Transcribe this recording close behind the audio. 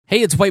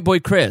Hey, it's White Boy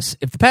Chris.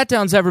 If the Pat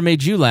Downs ever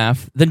made you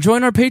laugh, then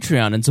join our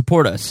Patreon and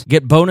support us.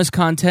 Get bonus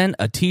content,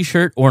 a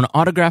t-shirt, or an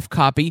autographed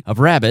copy of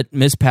Rabbit,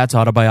 Miss Pat's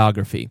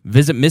autobiography.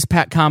 Visit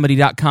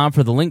MissPatComedy.com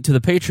for the link to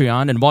the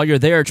Patreon, and while you're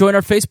there, join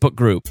our Facebook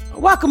group.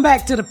 Welcome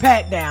back to the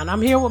Pat Down.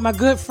 I'm here with my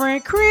good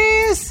friend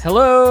Chris.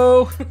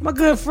 Hello. My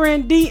good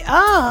friend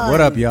Dion. What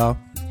up, y'all?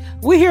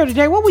 We're here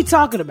today. What we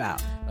talking about?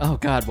 Oh,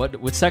 God, what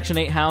with Section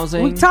 8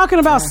 housing? We're talking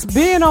about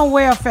being on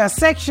welfare,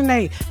 Section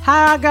 8,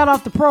 how I got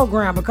off the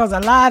program because I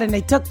lied and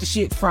they took the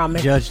shit from me.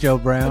 Judge Joe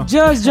Brown.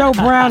 Judge Joe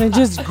Brown and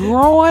just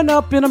growing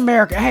up in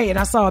America. Hey, and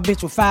I saw a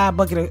bitch with 5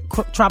 buckets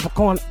of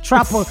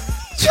Tropicainical.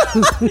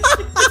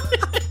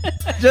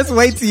 Just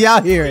wait till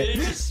y'all hear it.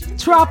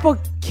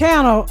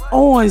 Tropicana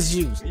orange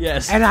juice.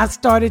 Yes. And I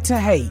started to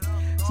hate.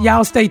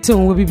 Y'all stay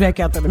tuned. We'll be back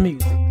after the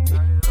music.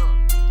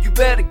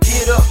 Better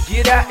get up,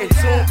 get out, and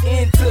tune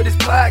into this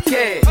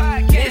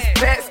podcast. This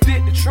Pat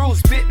spit the truth,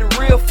 spit the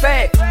real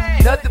fact.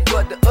 Nothing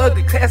but the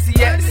ugly,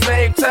 classy at the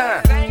same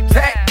time.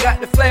 Pat got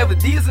the flavor,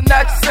 these are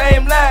not the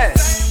same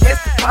lines.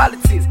 It's the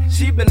politics,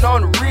 she been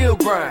on the real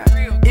grind.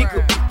 It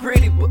could be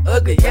pretty but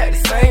ugly at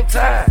the same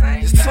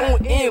time. Just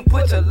tune in,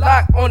 put your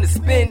lock on the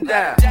spin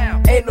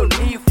down. Ain't no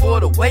need for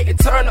the wait and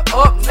turn it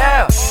up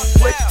now.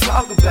 What you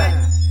talking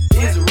about?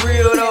 Is it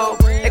real though?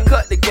 They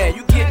cut the game,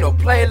 you get no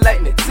play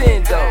like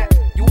Nintendo.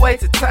 You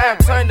wasted time,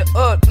 turn it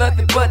up,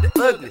 nothing but the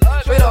ugly.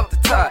 Straight off the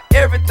top,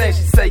 everything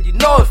she say, you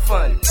know it's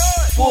funny.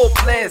 Full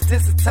blast,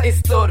 this a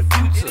taste of the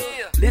future.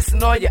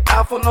 Listen on your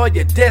iPhone, on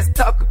your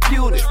desktop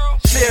computer.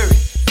 Share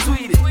it,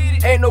 tweet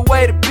it, ain't no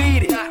way to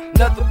beat it.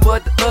 Nothing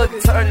but the ugly,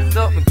 turn it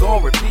up and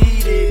gon'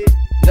 repeat it.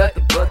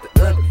 Nothing but the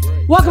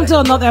ugly. Welcome to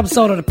another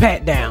episode of the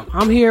Pat Down.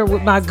 I'm here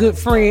with my good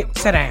friend.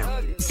 Sit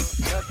down.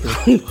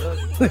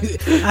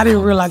 I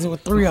didn't realize it was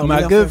 3 of them.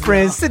 My good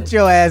friend, Sit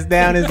Your Ass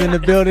Down is in the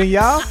building,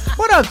 y'all.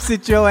 What up,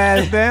 Sit Your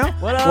Ass Down?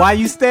 What up? Why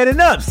you standing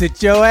up?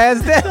 Sit your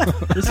ass down.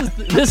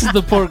 This is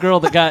the poor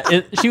girl that got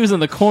it. She was in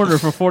the corner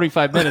for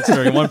 45 minutes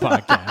during one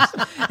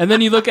podcast. And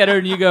then you look at her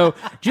and you go,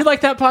 do you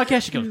like that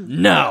podcast? She goes,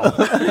 no.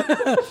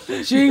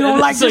 She ain't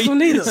gonna like this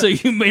one either. So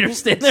you made her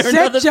stand there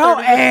Sit your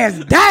ass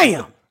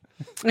down.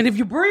 And if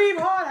you breathe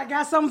hard, I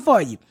got something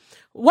for you.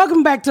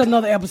 Welcome back to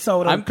another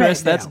episode of I'm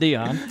Chris, that's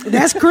Dion.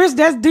 That's Chris,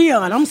 that's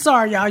Dion. I'm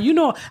sorry, y'all. You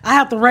know, I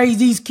have to raise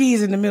these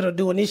kids in the middle of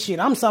doing this shit.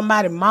 I'm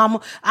somebody's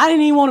mama. I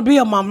didn't even want to be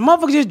a mama.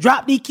 Motherfucker just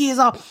dropped these kids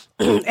off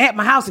at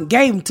my house and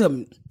gave them to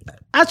me.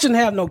 I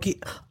shouldn't have no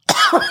kids.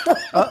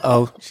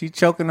 Uh-oh. She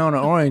choking on an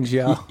orange,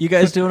 y'all. You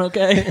guys doing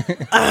okay?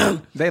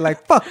 They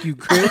like, fuck you,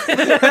 Chris. We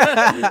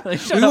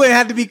wouldn't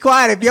have to be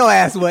quiet if your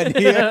ass wasn't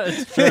here.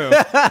 It's true.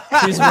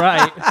 She's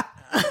right.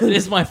 It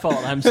is my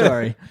fault. I'm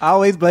sorry.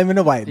 Always blaming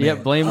the white man.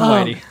 Yep, blame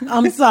Whitey.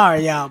 I'm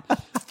sorry, y'all.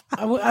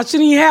 I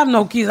shouldn't even have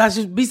no kids. I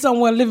should be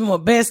somewhere living my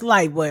best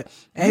life. But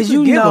as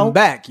you give know, them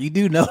back. You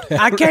do know that.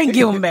 I can't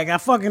give them back. I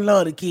fucking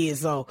love the kids.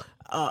 So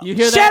You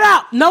hear shut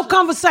that? up. No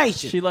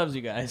conversation. She loves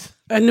you guys.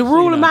 And the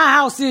rule in my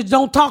house is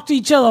don't talk to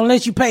each other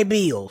unless you pay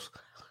bills.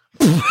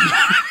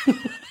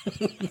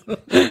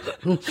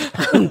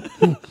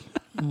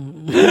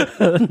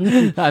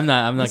 I'm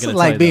not It's gonna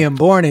like being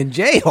born in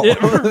jail.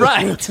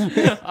 right.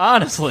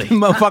 Honestly.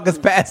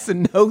 Motherfuckers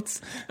passing notes.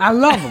 I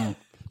love them.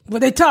 But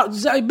they talk.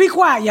 Be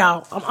quiet,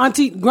 y'all. I'm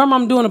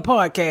doing a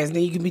podcast, and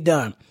then you can be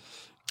done.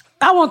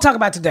 I want to talk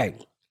about today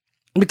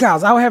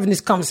because I was having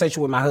this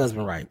conversation with my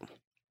husband, right?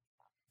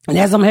 And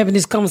as I'm having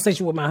this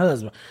conversation with my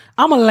husband,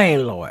 I'm a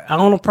landlord. I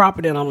own a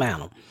property in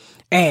Atlanta.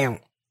 And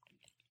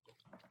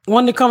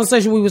one of the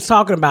conversations we was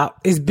talking about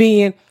is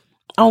being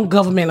on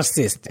government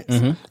assistance.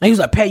 Mm-hmm. And he was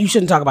like, Pat, you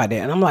shouldn't talk about that.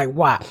 And I'm like,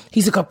 why?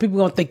 He said, because people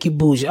going to think you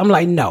bougie. I'm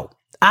like, no.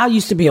 I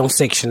used to be on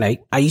Section 8.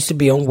 I used to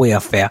be on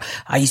welfare.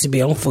 I used to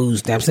be on food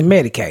stamps and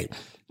Medicaid.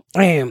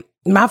 And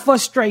my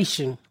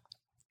frustration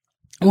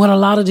with a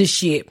lot of this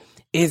shit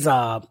is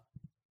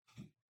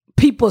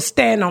people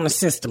stand on the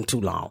system too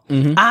long.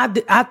 Mm-hmm.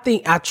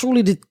 I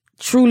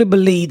truly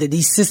believe that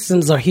these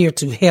systems are here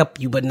to help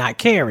you but not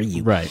carry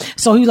you. Right.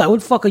 So he was like,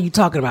 what the fuck are you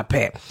talking about,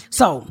 Pat?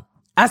 So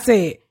I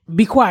said,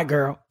 be quiet,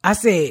 girl. I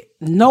said,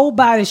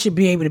 nobody should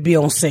be able to be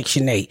on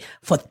Section 8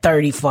 for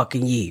 30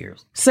 fucking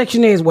years.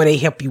 Section 8 is where they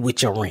help you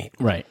with your rent.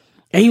 Right.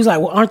 And he was like,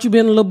 well, aren't you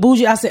being a little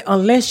bougie? I said,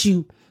 unless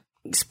you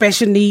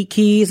special need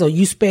kids or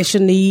you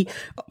special need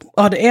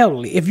or the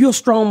elderly. If you're a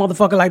strong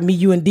motherfucker like me,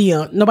 you and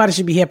Dion, nobody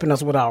should be helping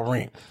us with our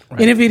rent.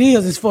 Right. And if it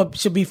is,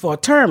 should be for a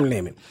term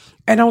limit.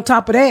 And on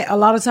top of that, a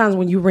lot of times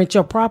when you rent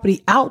your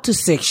property out to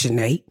Section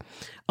 8,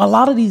 a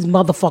lot of these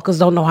motherfuckers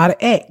don't know how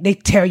to act. They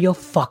tear your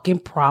fucking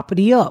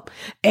property up.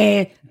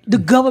 And the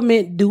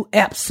government do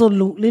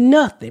absolutely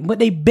nothing. But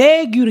they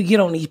beg you to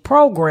get on these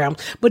programs,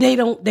 but they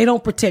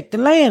don't protect the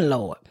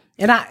landlord.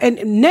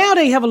 And now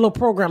they have a little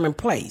program in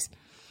place.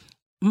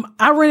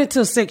 I rented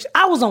to a section.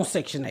 I was on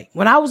Section 8.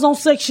 When I was on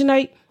Section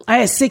 8, I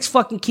had 6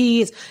 fucking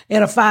kids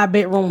in a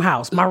 5-bedroom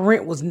house. My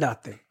rent was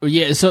nothing.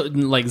 Yeah, so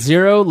like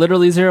zero,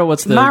 literally zero.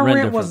 What's the my rent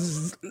rent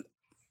difference? was?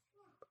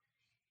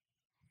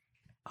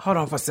 Hold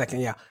on for a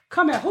second, y'all.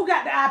 Come here. Who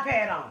got the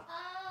iPad on?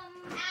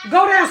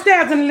 Go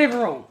downstairs in the living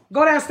room.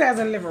 Go downstairs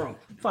in the living room.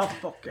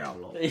 Fuck y'all,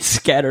 Lord. They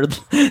scattered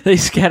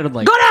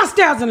like. Go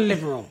downstairs in the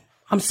living room.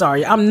 I'm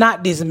sorry. I'm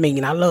not this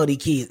mean. I love these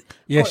kids.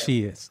 Yes,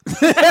 she is.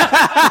 See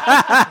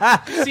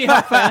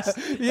how fast?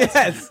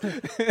 Yes.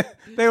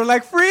 They were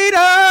like, freedom!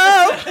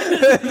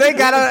 I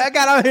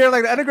got on here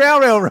like the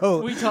Underground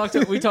Railroad.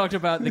 We talked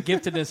about the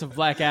giftedness of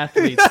black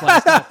athletes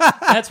last time.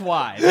 That's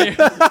why. They're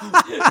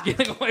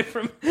getting away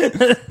from...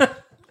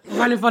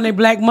 Running from their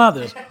black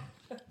mothers.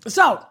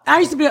 So,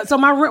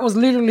 my rent was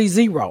literally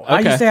zero.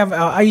 Okay.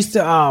 I used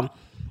to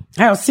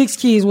have 6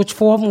 kids, which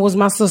 4 of them was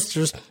my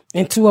sister's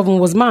and 2 of them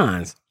was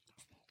mine.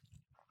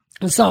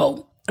 And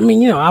so, I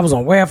mean, I was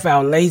on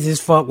welfare, lazy as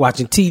fuck,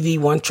 watching TV,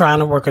 wasn't trying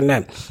to work on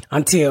that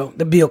until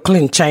the Bill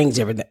Clinton changed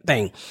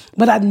everything.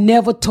 But I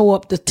never tore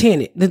up the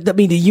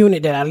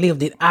unit that I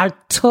lived in. I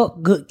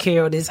took good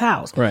care of this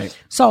house. Right.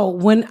 So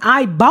when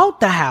I bought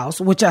the house,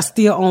 which I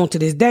still own to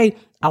this day,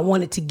 I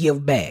wanted to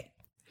give back.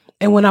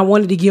 And when I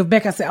wanted to give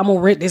back, I said, I'm going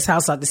to rent this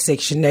house out to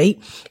Section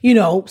 8,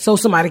 so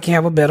somebody can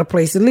have a better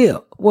place to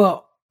live.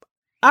 Well,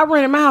 I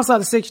rented my house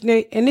out of Section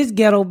 8, and this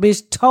ghetto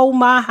bitch tore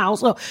my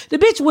house up. The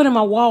bitch went in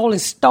my wall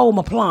and stole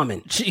my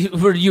plumbing.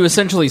 Were you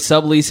essentially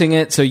subleasing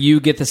it so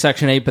you get the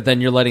Section 8, but then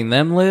you're letting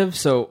them live?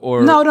 No.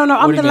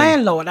 I'm the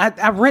landlord.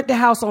 I rent the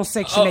house on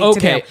Section 8 to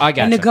them, I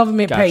got and the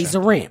government pays the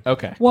rent.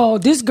 Okay. Well,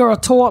 this girl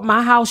tore up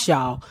my house,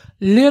 y'all.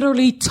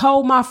 Literally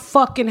tore my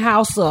fucking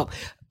house up.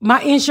 My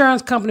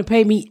insurance company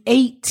paid me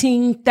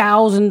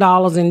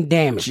 $18,000 in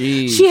damage.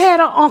 Jeez. She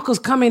had her uncles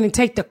come in and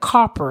take the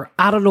copper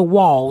out of the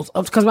walls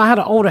because I had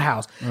an older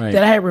house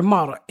that I had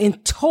remodeled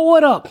and tore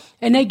it up,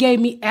 and they gave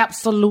me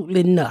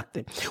absolutely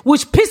nothing,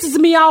 which pisses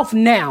me off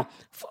now.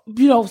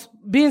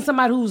 Being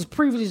somebody who was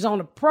previously on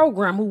the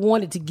program who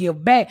wanted to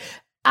give back,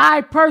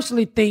 I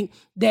personally think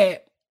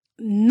that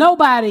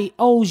nobody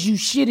owes you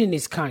shit in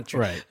this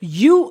country. Right.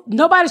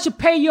 Nobody should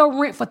pay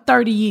your rent for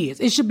 30 years.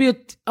 It should be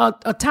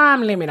a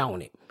time limit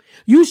on it.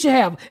 You should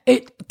have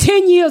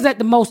 10 years at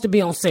the most to be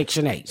on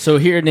Section 8. So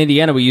here in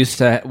Indiana, we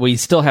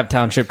still have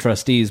township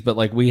trustees,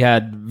 but we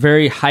had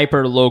very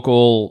hyper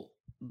local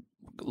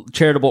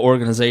charitable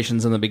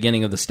organizations in the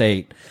beginning of the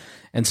state.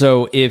 And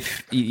so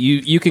if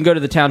you can go to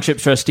the township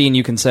trustee and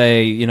you can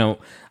say,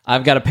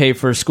 I've got to pay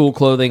for school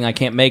clothing, I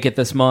can't make it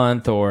this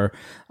month, or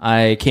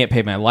I can't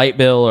pay my light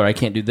bill, or I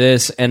can't do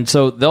this. And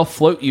so they'll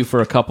float you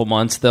for a couple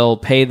months. They'll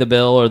pay the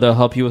bill, or they'll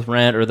help you with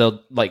rent, or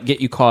they'll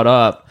get you caught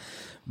up.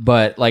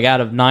 But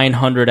out of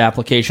 900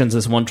 applications,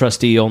 this one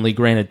trustee only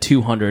granted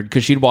 200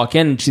 because she'd walk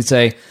in and she'd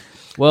say,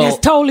 "Well, it's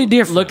totally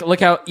different. Look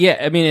how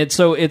I mean it's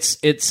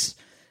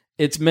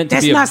meant to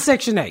That's be not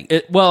Section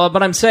 8.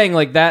 But I'm saying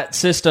that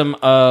system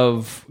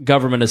of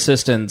government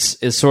assistance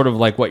is sort of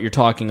like what you're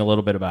talking a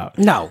little bit about.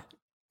 No,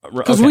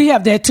 because we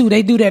have that too.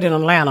 They do that in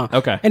Atlanta.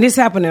 Okay, and this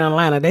happened in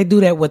Atlanta. They do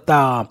that with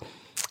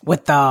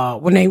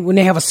when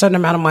they have a certain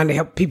amount of money to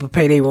help people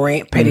pay their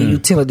rent, pay their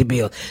utility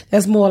bills.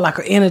 That's more like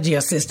an energy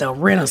assistant, a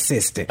rent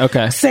assistant.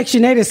 Okay.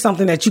 Section 8 is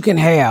something that you can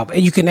have,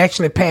 and you can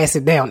actually pass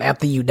it down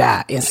after you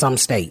die in some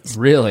states.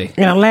 Really?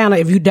 In Atlanta,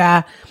 if you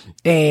die,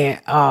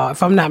 and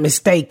if I'm not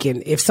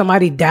mistaken, if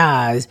somebody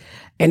dies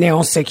and they're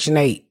on Section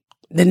 8,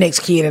 the next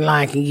kid in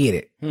line can get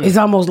it. It's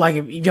almost like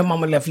if your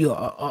mama left you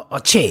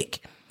a check.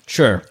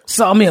 Sure.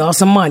 So, or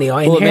some money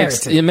or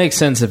inheritance. It makes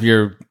sense if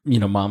your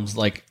mom's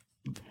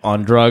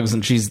on drugs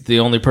and she's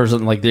the only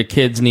person, their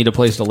kids need a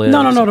place to live.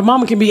 No. The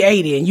mama can be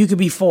 80 and you could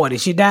be 40.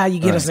 She died, you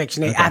get a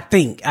Section 8.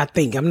 Okay. I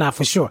think. I'm not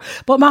for sure.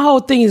 But my whole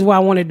thing is why I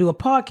want to do a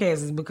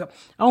podcast is because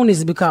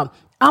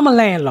I'm a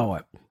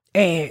landlord.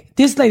 And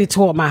this lady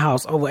tore up my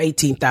house over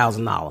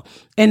 $18,000.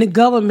 And the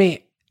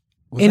government...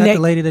 Was that the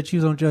lady that you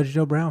was on Judge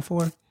Joe Brown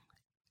for?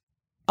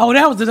 Oh,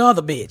 that was the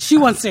other bitch. She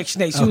wasn't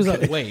Section 8. She was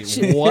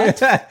Wait,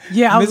 what?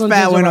 Yeah, I was Miss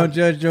Pat went on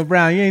Judge Joe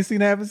Brown. You ain't seen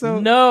that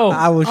episode? No.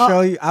 I will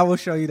show you. I will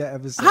show you that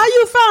episode. How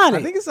you find it?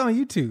 I think it's on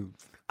YouTube.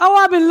 Oh,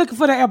 I've been looking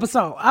for that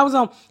episode. I was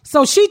on.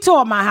 So she tore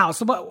up my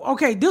house. But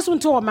okay, this one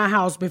tore up my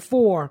house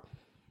before.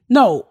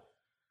 No,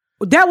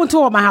 that one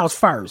tore up my house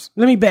first.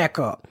 Let me back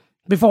up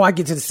before I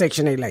get to the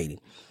Section 8 lady.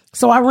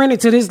 So I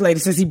rented to this lady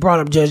since he brought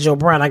up Judge Joe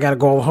Brown. I got to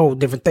go on a whole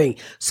different thing.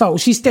 So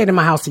she stayed in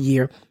my house a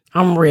year.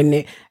 I'm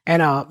renting it.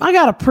 And I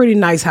got a pretty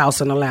nice house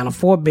in Atlanta,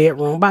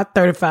 4-bedroom, about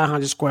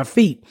 3,500 square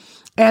feet.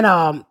 And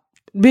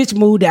bitch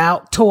moved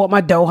out, tore up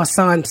my door. Her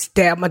son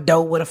stabbed my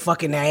door with a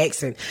fucking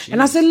axe. And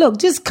I said, look,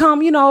 just come,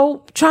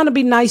 trying to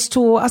be nice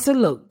to her. I said,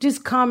 look,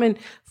 just come and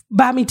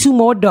buy me 2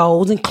 more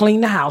doors and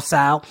clean the house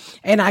out.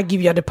 And I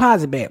give you a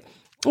deposit back.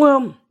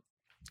 Well,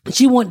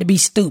 she wanted to be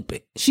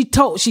stupid. She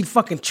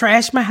fucking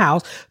trashed my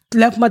house,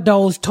 left my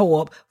doors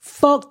tore up,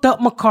 fucked up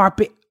my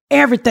carpet,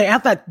 everything. I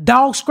thought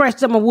dog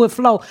scratched up my wood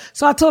floor.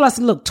 So I told her, I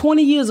said, look,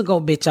 20 years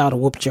ago, bitch, I would have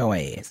whooped your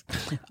ass.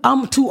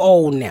 I'm too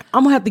old now.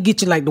 I'm going to have to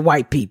get you like the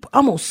white people.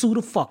 I'm going to sue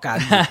the fuck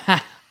out of you.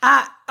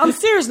 I'm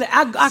seriously.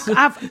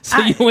 So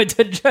you went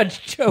to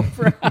Judge Joe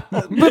Brown.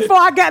 Before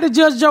I got to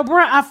Judge Joe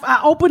Brown,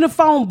 I opened the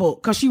phone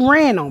book because she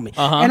ran on me.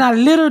 And I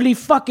literally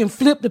fucking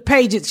flipped the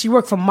pages. She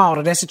worked for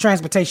MARTA. That's the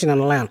transportation in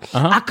Atlanta.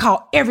 I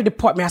called every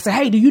department. I said,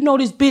 hey, do you know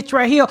this bitch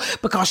right here?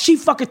 Because she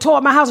fucking tore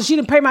up my house and she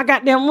didn't pay my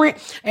goddamn rent.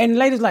 And the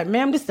lady's like,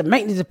 ma'am, this is the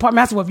maintenance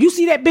department. I said, well, if you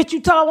see that bitch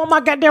you tell I want my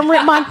goddamn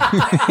rent money.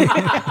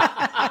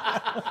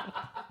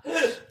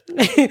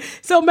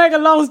 So make a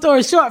long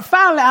story short,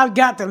 finally I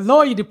got the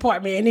lawyer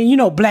department, and then you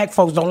know black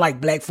folks don't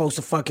like black folks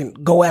to fucking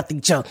go after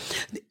each other.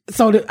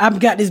 So I've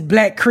got this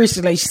black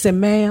Christian lady. She said,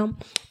 ma'am,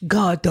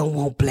 God don't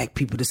want black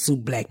people to sue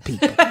black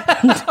people.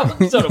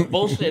 What sort of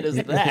bullshit is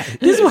that?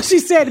 This is what she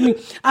said to me.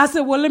 I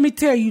said, well, let me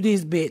tell you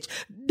this, bitch.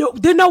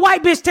 Did no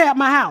white bitch tear up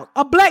my house?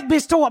 A black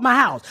bitch tore up my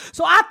house.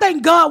 So I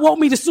think God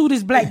want me to sue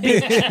this black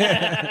bitch.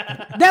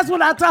 That's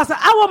what I told her.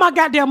 I want my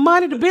goddamn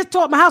money. The bitch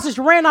tore up my house and she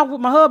ran off with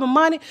my husband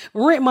money,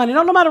 rent money.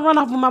 Don't nobody run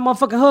off with my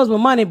motherfucking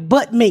husband money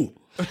but me.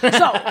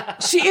 So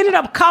she ended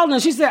up calling her.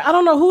 She said, I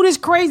don't know who this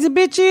crazy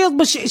bitch is,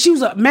 but she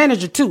was a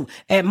manager too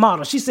at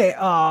MARTA. She said,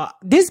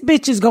 this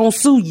bitch is gonna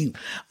sue you.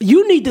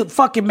 You need to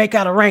fucking make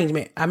out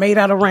arrangement. I made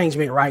out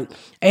arrangement, right?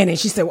 And then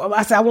she said, well,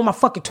 I said, I want my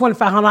fucking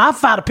 $2,500. I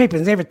filed the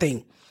papers and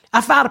everything. I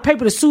filed a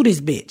paper to sue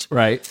this bitch.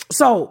 Right.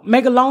 So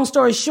make a long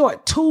story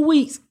short, 2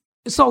 weeks.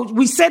 So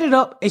we set it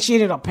up and she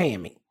ended up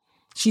paying me.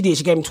 She did.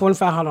 She gave me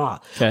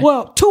 $2,500. Okay.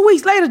 Well, 2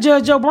 weeks later,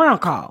 Judge Joe Brown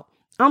called.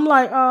 I'm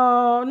like, no,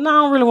 I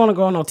don't really want to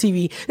go on no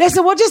TV. They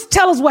said, well, just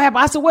tell us what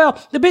happened. I said, well,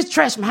 the bitch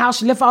trashed my house.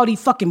 She left all these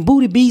fucking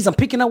booty beads. I'm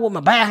picking up with my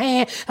bare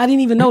hand. I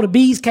didn't even know the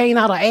beads came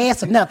out her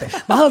ass or nothing.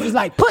 My husband's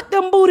like, put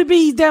them booty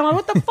beads down. I'm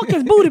like, what the fuck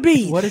is booty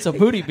beads? What is a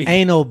booty bead?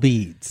 Anal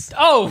beads.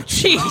 Oh,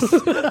 jeez.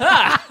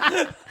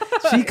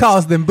 She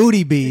calls them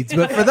booty beads.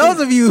 But for those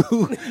of you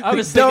who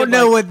don't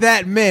know what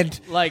that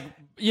meant, like,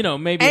 you know,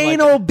 maybe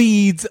anal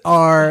beads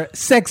are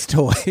sex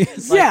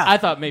toys. Yeah, I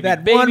thought maybe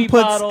that baby one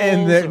puts bottles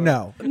in the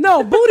no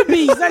booty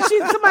beads. Like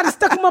somebody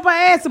stuck them up her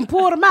ass and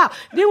pulled them out.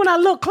 Then when I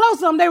looked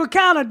closer, they were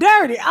kind of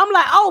dirty. I'm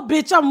like, oh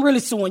bitch, I'm really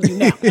suing you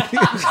now.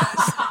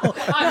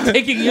 I'm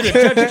taking you to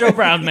Judge Joe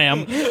Brown,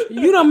 ma'am.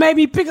 You done made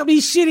me pick up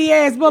these shitty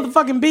ass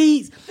motherfucking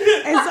beads,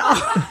 and so.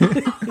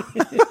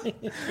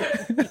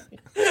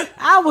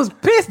 I was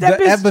pissed. That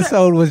the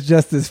episode was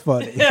just as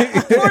funny.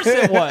 Of course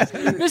it was.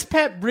 Miss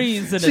Pat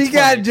breathes and she it's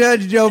got funny.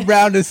 Judge Joe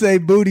Brown to say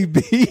booty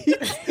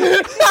beads.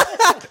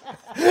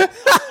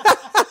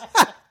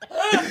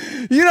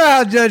 You know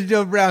how Judge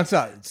Joe Brown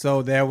started.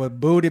 So there were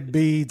booty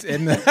beads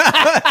in the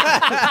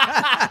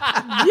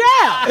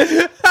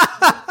yeah.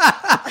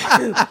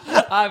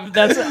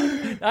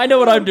 I know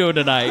what I'm doing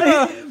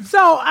tonight.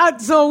 So I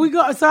told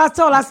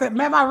her, I said,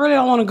 ma'am, I really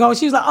don't want to go.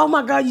 She was like, oh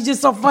my God, you're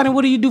just so funny.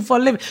 What do you do for a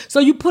living? So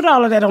you put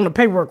all of that on the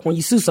paperwork when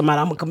you sue somebody.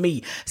 I'm a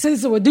comedian. So they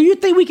said, well, do you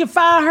think we can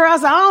fire her? I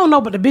said, I don't know,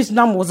 but the bitch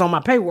number was on my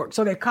paperwork.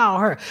 So they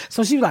called her.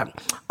 So she was like,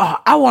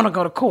 I want to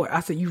go to court.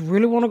 I said, you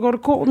really want to go to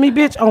court with me,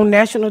 bitch, on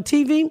national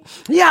TV?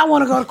 Yeah, I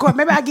want to go to court.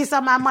 Maybe I get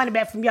some of my money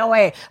back from your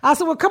ass. I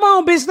said, well, come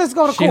on, bitch, let's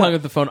go to She court. hung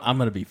up the phone. I'm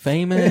going to be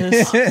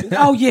famous.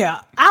 Oh,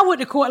 yeah. I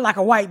went to court like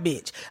a white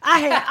bitch. I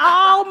had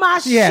all my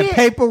shit. had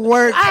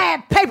paperwork. I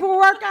had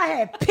paperwork. I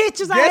had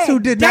pictures. Guess who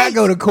did not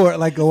go to court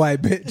like a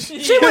white bitch?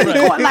 She went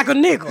to court like a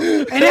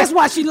nigga. And that's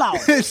why she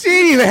lost. She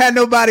didn't even have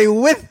nobody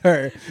with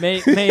her.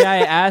 May I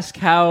ask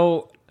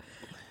how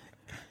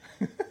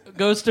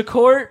goes to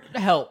court?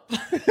 Help.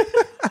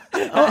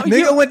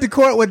 Nigga went to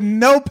court with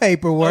no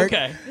paperwork,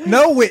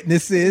 no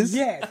witnesses,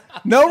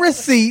 no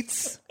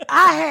receipts.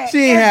 She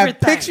didn't have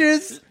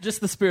pictures.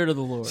 Just the spirit of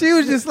the Lord. She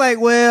was just like,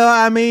 well,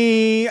 I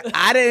mean,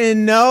 I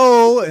didn't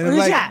know. And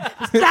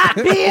Stop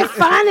being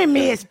funny,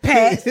 Miss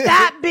Pat.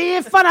 Stop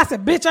being funny. I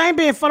said, bitch, I ain't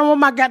being funny with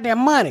my goddamn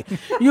money.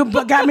 You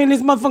got me in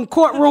this motherfucking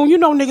courtroom. You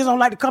know niggas don't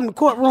like to come to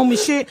courtroom and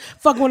shit.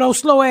 Fucking with those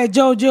slow ass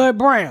Judge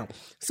Brown.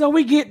 So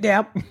we get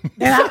there,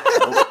 and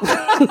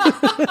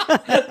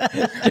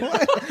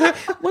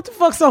what the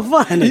fuck's so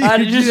funny?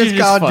 You just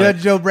called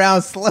Judge Joe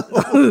Brown slow.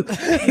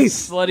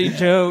 Slutty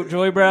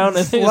Joy Brown.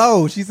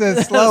 Slow. She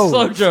says slow.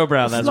 Slow Joe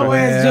Brown. That's slow right.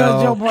 Ass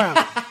Judge Joe Brown.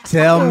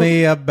 Tell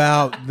me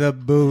about the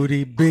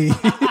booty beat.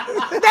 That's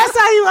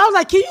how I was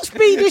like, can you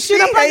speed this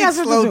shit up? I got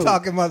slow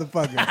talking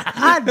motherfucker.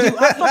 I do.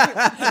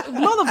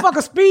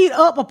 Motherfucker, speed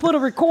up or put a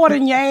recorder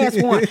in your ass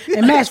one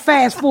and match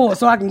fast forward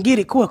so I can get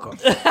it quicker.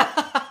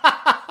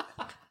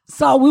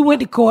 So we went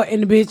to court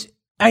and the bitch,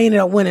 I ended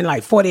up winning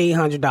like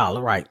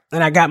 $4,800, right?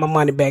 And I got my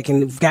money back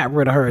and got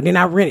rid of her.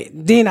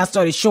 Then I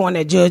started showing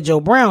that Judge Joe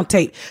Brown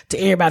tape to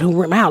everybody who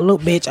rent my house.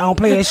 Look, bitch, I don't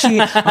play that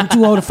shit. I'm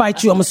too old to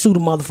fight you. I'm gonna sue the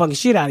motherfucking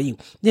shit out of you.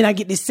 Then I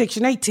get this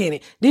Section 8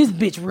 tenant. This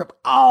bitch ripped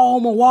all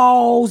my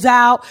walls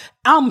out.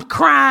 I'm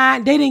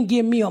crying. They didn't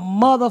give me a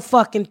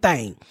motherfucking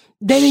thing.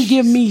 They didn't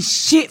give me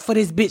shit for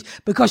this bitch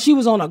because she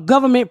was on a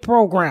government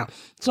program.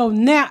 So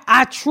now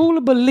I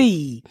truly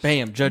believe.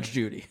 Bam, Judge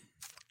Judy.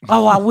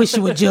 Oh, I wish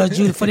you would Judge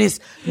Judy for this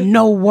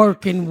no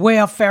working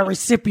welfare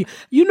recipient.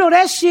 You know,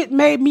 that shit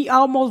made me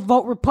almost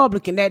vote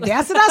Republican that day.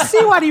 I said, I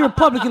see why the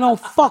Republican don't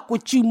fuck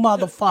with you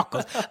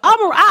motherfuckers.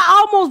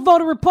 I almost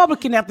voted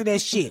Republican after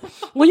that shit.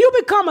 When you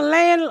become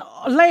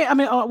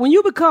when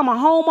you become a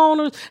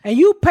homeowner and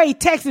you pay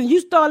taxes and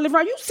you start living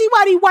right, you see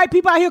why these white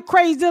people out here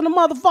crazy than a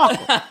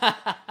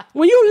motherfucker.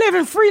 When you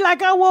living free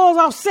like I was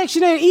off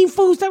Section 8 eating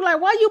food stamps,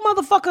 like, why you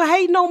motherfucker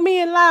hating on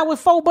me in line with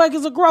 4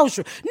 buckets of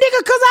grocery?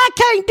 Nigga, cause I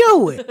can't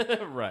do it.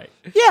 Right.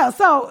 Yeah,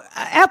 so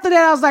after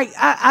that, I was like,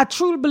 I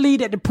truly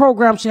believe that the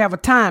program should have a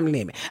time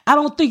limit. I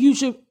don't think you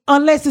should,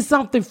 unless it's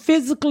something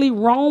physically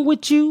wrong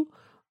with you.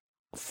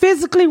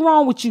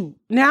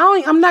 Now,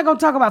 I'm not going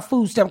to talk about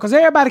food stamps because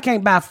everybody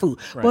can't buy food.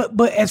 Right.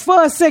 But as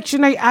far as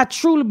Section 8, I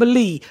truly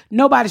believe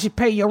nobody should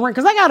pay your rent.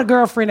 Because I got a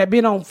girlfriend that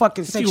been on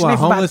fucking Section 8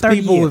 for about 30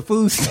 years. People with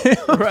food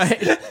stamps?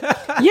 Right.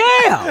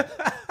 Yeah.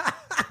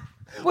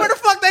 Where the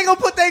fuck they gonna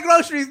put their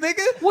groceries,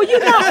 nigga? Well, you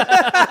know,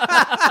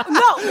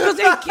 no, because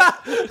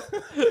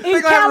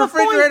in California, have a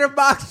refrigerator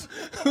box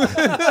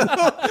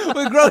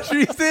with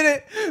groceries in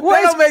it.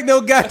 That don't make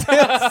no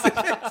goddamn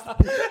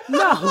sense.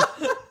 No,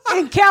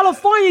 in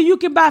California, you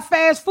can buy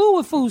fast food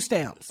with food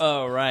stamps.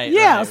 Oh, right.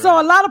 Yeah, right, so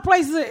a lot of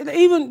places,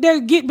 even they're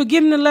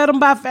beginning to let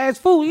them buy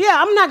fast food. Yeah,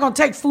 I'm not gonna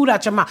take food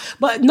out your mouth,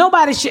 but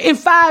nobody should. In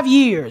 5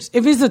 years,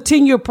 if it's a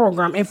 10-year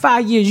program, in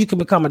 5 years you can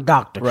become a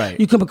doctor. Right.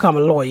 You can become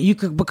a lawyer. You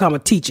can become a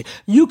teacher.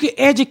 You can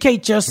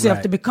educate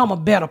yourself to become a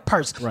better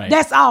person. Right.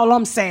 That's all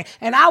I'm saying.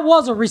 And I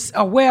was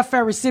a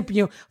welfare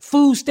recipient,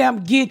 food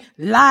stamp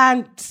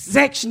line,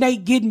 Section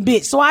 8 getting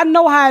bit. So I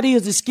know how it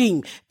is to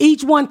scheme.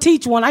 Each one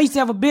teach one. I used to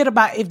have a bit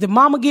about if the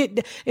mama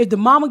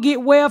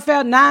get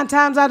welfare, 9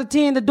 times out of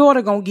 10, the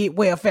daughter gonna get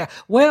welfare.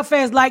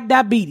 Welfare is like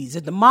diabetes.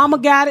 If the mama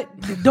got it,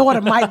 the daughter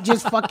might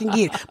just fucking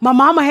get it. My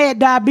mama had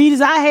diabetes.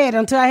 I had it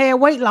until I had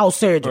weight loss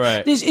surgery.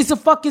 Right. It's a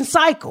fucking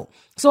cycle.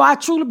 So I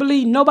truly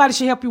believe nobody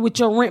should help you with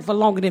your rent for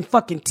longer than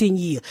fucking 10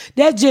 years.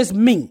 That's just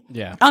me.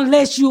 Yeah.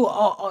 Unless you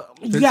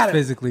got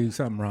physically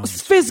something wrong.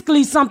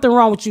 Physically something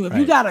wrong with you. If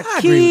you got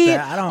a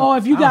kid or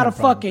if you got a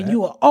fucking,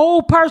 you an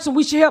old person,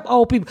 we should help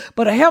old people.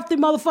 But a healthy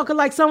motherfucker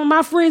like some of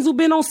my friends who've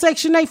been on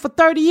Section 8 for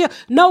 30 years,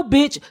 no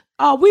bitch,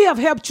 we have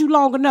helped you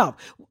long enough.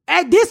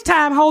 At this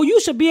time, ho, you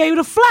should be able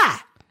to fly.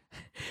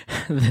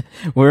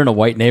 We're in a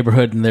white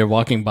neighborhood and they're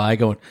walking by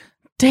going,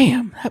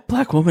 damn, that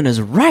black woman is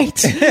right.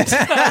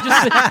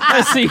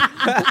 I see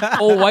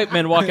old white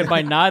men walking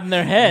by nodding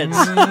their heads.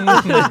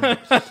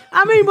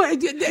 I mean,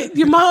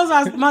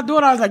 but my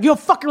daughter was like, you're a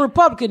fucking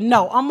Republican.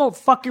 No, I'm a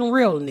fucking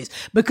realness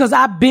because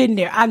I've been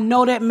there. I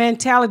know that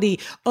mentality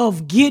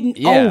of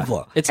getting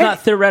over. It's not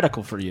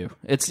theoretical for you.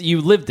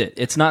 You lived it.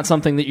 It's not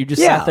something that you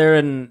just sat there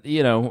and,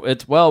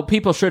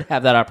 people should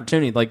have that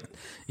opportunity. Like,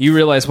 you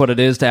realize what it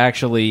is to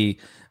actually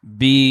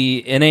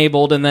be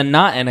enabled and then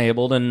not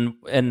enabled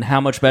and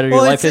how much better your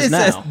life is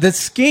now. The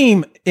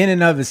scheme in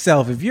and of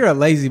itself, if you're a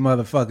lazy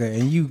motherfucker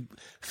and you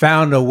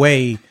found a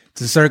way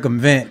to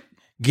circumvent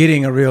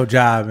getting a real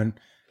job and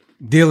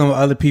dealing with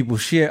other people's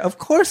shit, of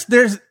course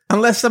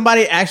unless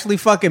somebody actually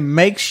fucking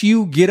makes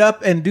you get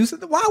up and do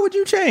something, why would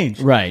you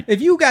change? Right. If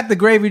you got the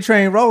gravy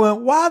train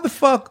rolling, why the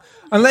fuck,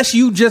 unless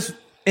you just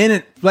in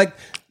it, like,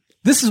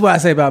 this is what I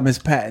say about Miss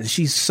Pat.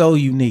 She's so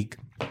unique,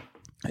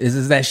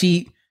 is that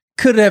she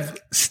could have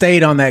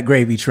stayed on that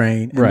gravy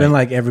train and been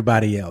like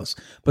everybody else.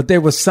 But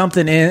there was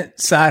something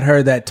inside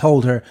her that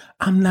told her,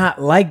 I'm not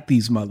like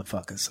these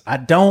motherfuckers. I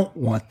don't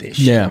want this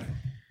shit. Yeah.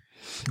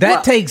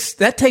 That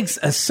takes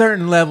a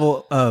certain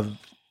level of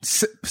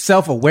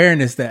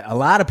self-awareness that a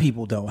lot of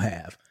people don't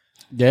have.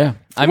 Yeah.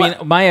 I mean,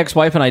 my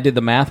ex-wife and I did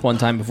the math one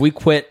time. If we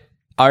quit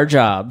our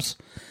jobs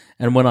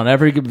and went on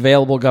every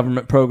available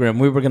government program,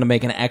 we were going to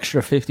make an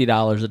extra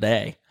 $50 a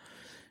day.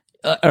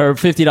 Or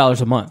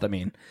 $50 a month, I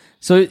mean.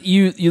 So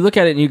you look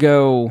at it and you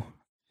go,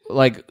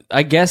 like,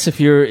 I guess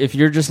if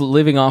you're just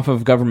living off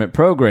of government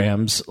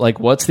programs, like,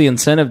 what's the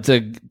incentive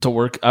to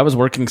work? I was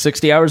working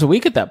 60 hours a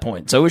week at that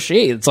point. So was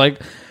she. It's like,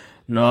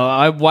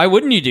 no, why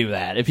wouldn't you do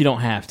that if you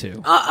don't have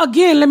to?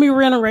 Again, let me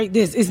reiterate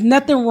this. It's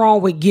nothing wrong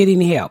with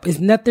getting help. It's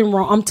nothing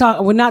wrong.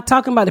 We're not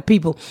talking about the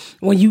people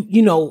when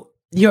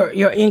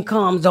your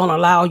incomes don't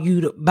allow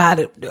you to buy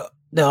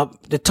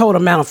the total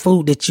amount of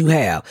food that you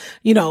have,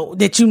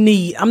 that you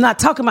need. I'm not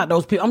talking about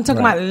those people. I'm talking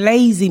about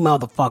lazy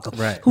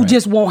motherfuckers who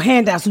just want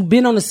handouts, who've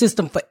been on the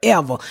system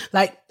forever.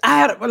 Like,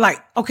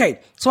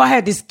 so I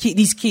had these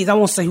kids. I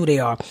won't say who they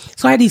are.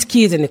 So I had these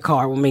kids in the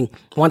car with me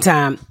one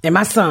time, and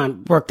my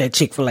son worked at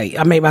Chick-fil-A.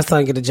 I made my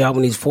son get a job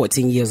when he was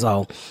 14 years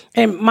old.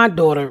 And my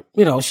daughter,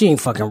 she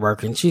ain't fucking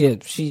working.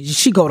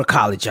 She go to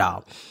college,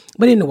 y'all.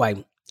 But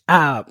anyway,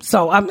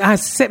 so I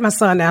set my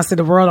son down. I said,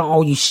 the world don't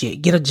owe you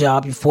shit. Get a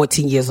job. You're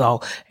 14 years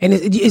old. And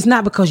it's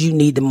not because you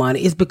need the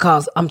money. It's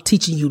because I'm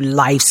teaching you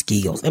life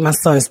skills. And my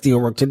son still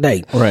works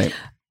today. Right.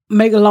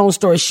 Make a long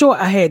story short,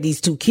 I had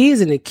these 2 kids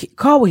in the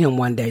car with him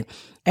one day.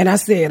 And I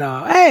said,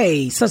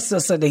 hey, so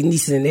they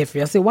nieces and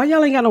nephews. I said, why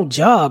y'all ain't got no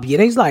job yet?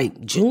 They was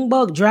like,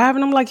 Junebug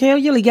driving. I'm like, hell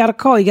yeah, he got a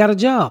car, he got a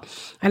job.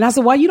 And I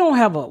said, why you don't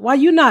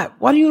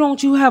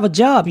you have a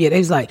job yet? They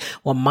was like,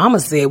 well,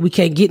 mama said we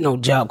can't get no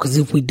job because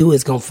if we do,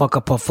 it's going to fuck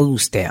up her food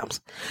stamps.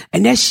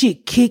 And that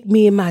shit kicked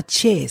me in my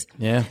chest.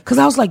 Yeah. Because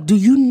I was like, do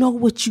you know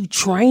what you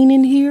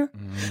training here?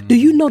 Do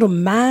you know the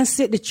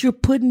mindset that you're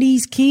putting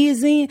these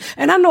kids in?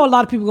 And I know a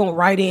lot of people going to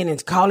write in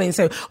and call in and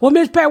say, well,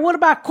 Miss Pat, what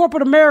about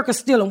corporate America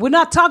stealing? We're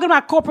not talking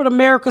about corporate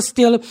America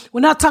stealing.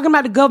 We're not talking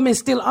about the government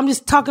stealing. I'm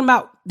just talking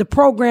about the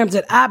programs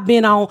that I've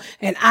been on,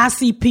 and I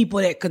see people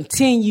that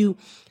continue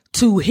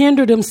to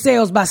hinder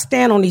themselves by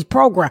staying on these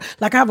programs.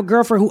 Like I have a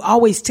girlfriend who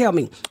always tell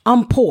me,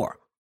 I'm poor.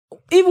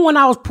 Even when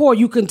I was poor,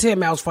 you couldn't tell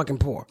me I was fucking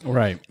poor.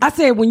 Right. I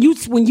said, when you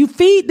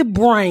feed the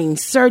brain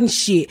certain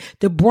shit,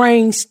 the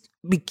brains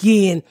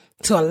begin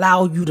to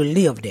allow you to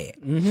live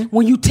that. Mm-hmm.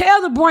 When you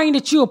tell the brain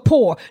that you're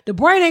poor, the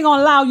brain ain't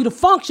gonna allow you to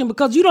function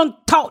because you done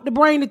taught the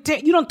brain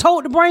you done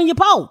told the brain you're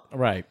poor.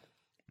 Right.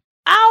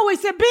 I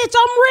always said, bitch,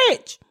 I'm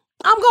rich.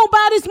 I'm gonna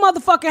buy this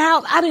motherfucking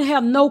house. I didn't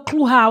have no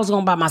clue how I was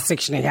gonna buy my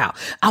Section 8 house.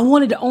 I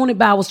wanted to own it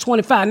by I was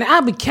 25. Now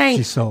I became.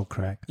 She sold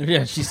crack.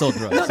 Yeah, she sold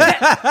drugs.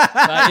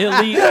 By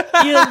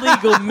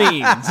illegal means.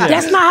 Yeah.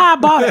 That's not how I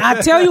bought it.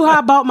 I tell you how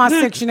I bought my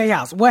Section 8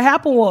 house. What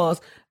happened was,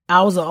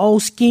 I was an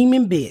old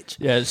scheming bitch.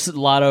 Yeah, it's a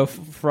lot of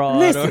fraud.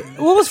 Listen, it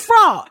was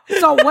fraud.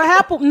 So what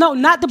happened? No,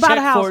 not to buy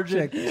the house.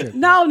 Check.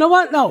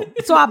 No.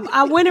 So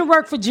I went and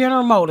worked for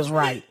General Motors,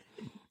 right?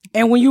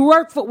 And when you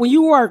work,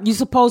 you're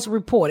supposed to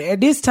report it.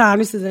 At this time,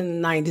 this is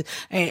in the 90s,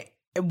 and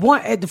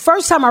the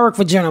first time I worked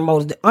for General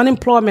Motors, the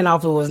unemployment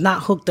office was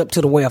not hooked up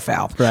to the welfare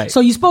office. Right.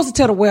 So you're supposed to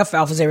tell the welfare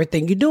office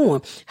everything you're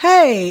doing.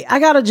 Hey, I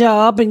got a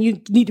job, and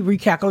you need to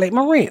recalculate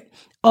my rent.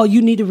 Oh,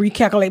 you need to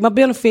recalculate my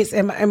benefits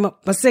and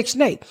my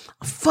Section 8.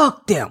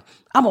 Fuck them.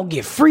 I'm going to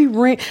get free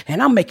rent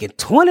and I'm making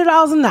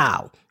 $20 an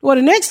hour. Well,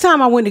 the next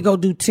time I went to go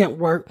do temp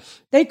work,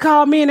 they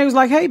called me and they was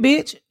like, hey,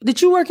 bitch, did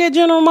you work at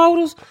General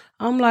Motors?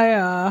 I'm like,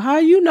 how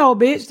you know,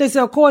 bitch? They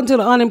said, according to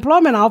the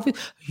unemployment office,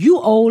 you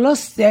owe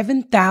us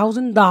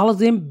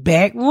 $7,000 in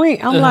back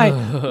rent. I'm like,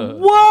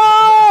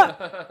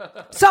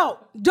 what? So,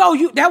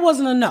 that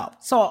wasn't enough.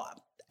 So,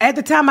 at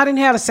the time, I didn't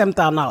have a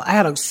 $7,000. I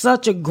had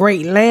such a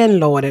great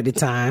landlord at the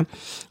time.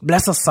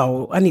 Bless her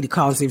soul. I need to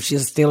call and see if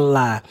she's still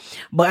alive.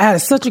 But I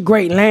had such a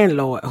great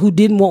landlord who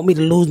didn't want me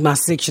to lose my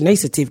Section 8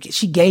 certificate.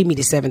 She gave me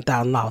the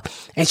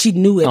 $7,000. And she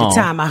knew at the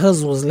time my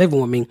husband was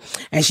living with me.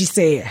 And she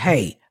said,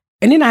 hey.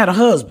 And then I had a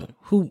husband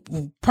who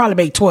probably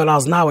made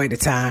 $12 an hour at the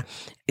time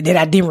that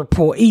I didn't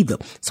report either.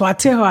 So I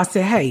tell her, I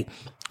said, hey,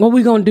 what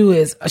we gonna do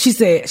is, she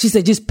said,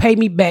 just pay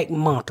me back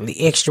monthly,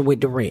 extra with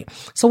the rent.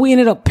 So we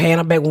ended up paying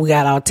her back when we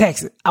got our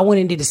taxes. I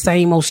went and did the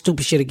same old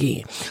stupid shit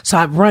again. So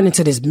I run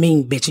into this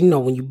mean bitch. You know,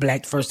 when you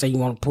black, the first thing you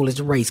want to pull is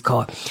a race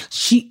card.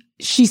 She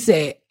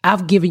said,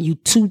 I've given you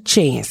 3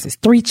 chances,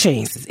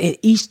 and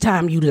each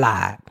time you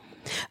lied.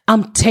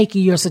 I'm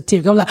taking your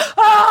certificate. I'm like,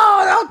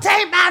 oh, don't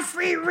take my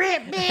free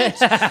rent, bitch.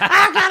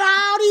 I got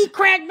all these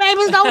crack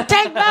babies. Don't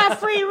take my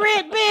free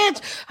rent,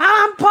 bitch.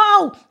 I'm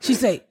poor. She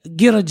said,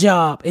 get a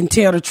job and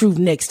tell the truth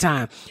next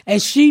time.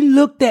 And she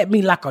looked at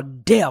me like a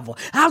devil.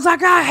 I was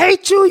like, I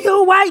hate you,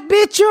 you white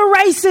bitch. You're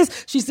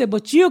racist. She said,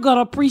 but you're going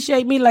to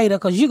appreciate me later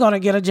because you're going to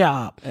get a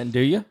job. And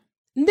do you?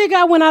 Nigga,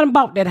 I went out and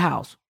bought that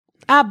house.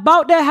 I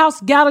bought that house,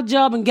 got a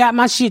job, and got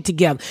my shit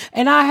together.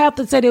 And I have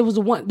to say that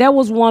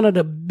was one of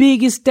the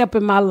biggest steps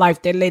in my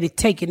life, that lady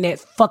taking that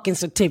fucking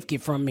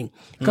certificate from me.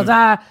 Because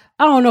I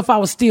don't know if I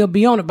would still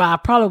be on it, but I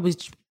probably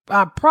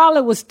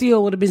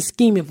would have been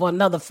scheming for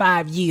another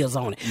 5 years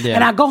on it. Yeah.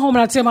 And I go home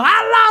and I tell my,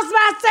 I lost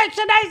my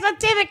Section 8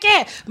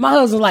 certificate. My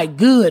husband's like,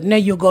 good, now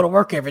you'll go to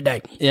work every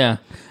day. Yeah.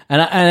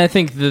 And I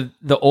think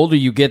the older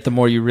you get, the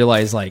more you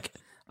realize, like,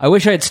 I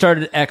wish I had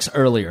started X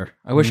earlier.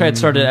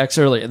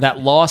 That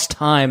lost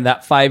time,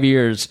 that 5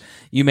 years,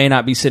 you may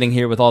not be sitting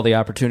here with all the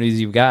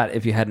opportunities you've got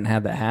if you hadn't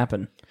had that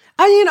happen.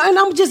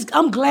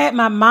 I'm glad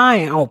my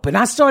mind opened.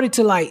 I started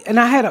to and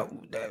I had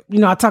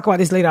I talk about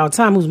this later all the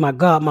time, who's my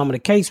godmama, the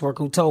caseworker,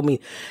 who told me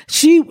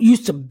she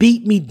used to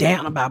beat me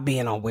down about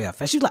being on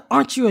welfare. She was like,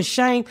 aren't you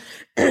ashamed?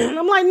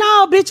 I'm like,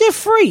 no, bitch, it's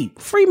free.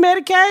 Free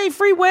Medicaid,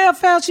 free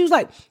welfare. She was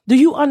like, do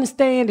you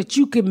understand that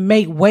you could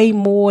make way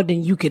more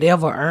than you could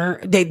ever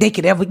earn?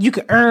 You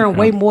could earn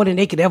way more than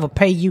they could ever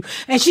pay you.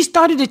 And she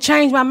started to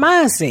change my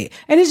mindset.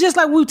 And it's just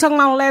like we were talking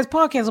about on the last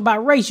podcast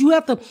about race. You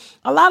have to,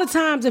 a lot of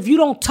times, if you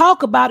don't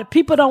talk about it,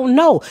 people don't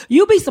know.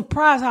 You'll be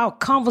surprised how a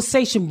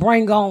conversation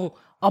bring on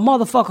a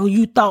motherfucker who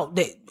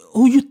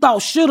you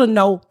thought should have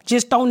know,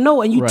 just don't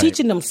know, and you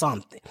teaching them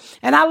something.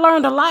 And I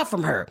learned a lot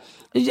from her.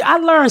 I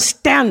learned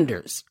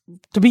standards,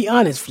 to be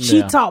honest.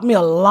 She taught me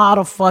a lot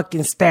of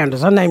fucking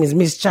standards. Her name is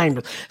Miss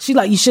Chambers. She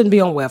like, you shouldn't be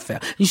on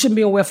welfare. You shouldn't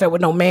be on welfare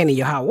with no man in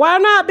your house. Why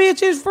not,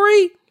 bitch? It's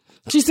free.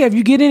 She said, if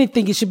you get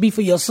anything, it should be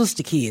for your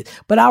sister kids.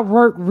 But I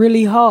worked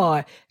really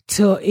hard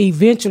till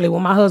eventually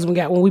when my husband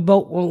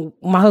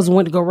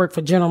went to go work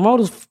for General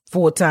Motors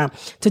full time,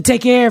 to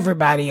take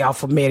everybody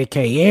off of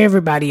Medicaid,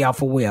 everybody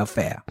off of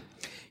welfare.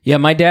 Yeah,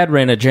 my dad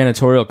ran a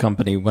janitorial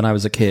company when I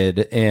was a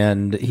kid,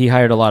 and he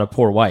hired a lot of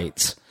poor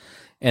whites.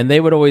 And they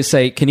would always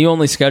say, can you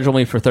only schedule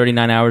me for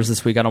 39 hours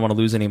this week? I don't want to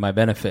lose any of my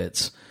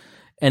benefits.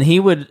 And he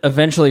would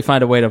eventually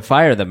find a way to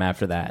fire them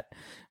after that.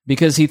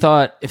 Because he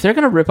thought, if they're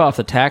going to rip off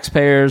the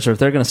taxpayers or if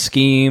they're going to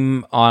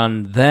scheme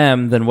on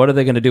them, then what are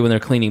they going to do when they're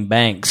cleaning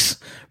banks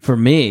for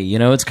me? You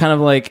know, it's kind of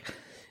like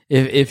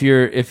if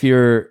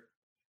you're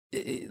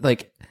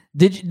like,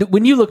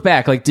 when you look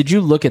back, like, did you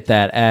look at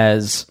that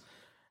as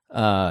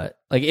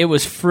like it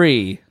was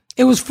free?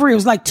 It was free. It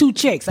was like 2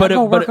 checks. I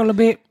go work a little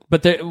bit.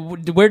 But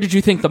where did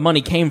you think the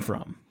money came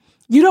from?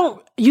 You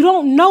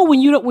don't know when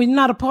you're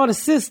not a part of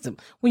the system.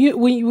 I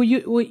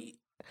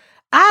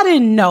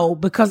didn't know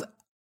because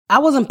I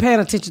wasn't paying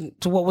attention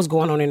to what was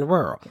going on in the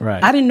world.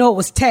 Right. I didn't know it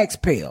was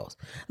taxpayers.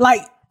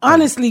 Like,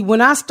 honestly,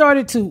 when I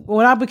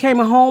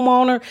became a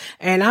homeowner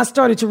and I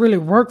started to really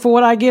work for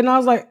what I get, and I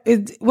was like,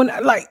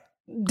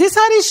 this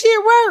how this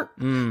shit work?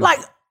 Like,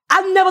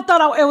 I never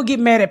thought I would ever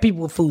get mad at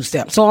people with food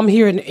stamps. So I'm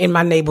here in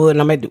my neighborhood,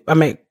 and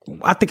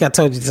I think I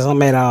told you this.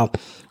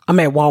 I'm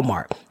at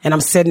Walmart, and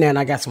I'm sitting there, and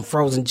I got some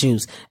frozen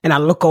juice, and I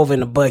look over in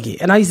the bucket,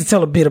 and I used to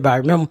tell a bit about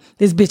it. Remember,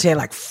 this bitch had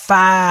like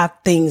 5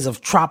 things of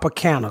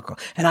Tropicainical,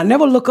 and I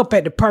never look up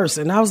at the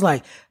person. And I was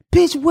like,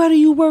 bitch, where do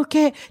you work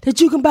at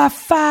that you can buy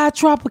 5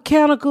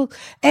 Tropicainicals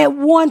at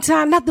one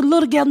time? Not the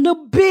little gal, the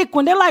big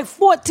one. They're like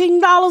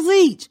 $14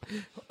 each.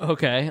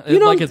 Okay. You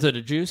know, like it's a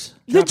juice?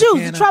 The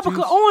juice, the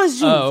tropical orange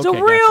juice, Oh, okay,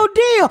 the real gotcha.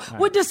 deal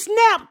with the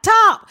snap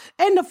top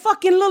and the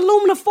fucking little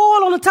aluminum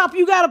foil on the top.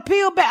 You got to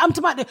peel back. I'm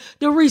talking about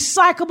the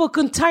recyclable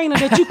container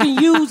that you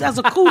can use as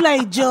a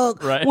Kool-Aid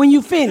jug Right. when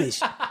you finish.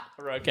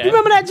 Okay. You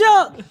remember that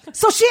jug?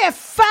 So she had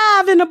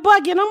 5 in the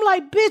bucket. And I'm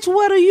like, bitch,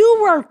 where do you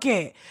work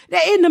at?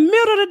 That in the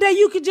middle of the day,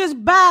 you could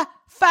just buy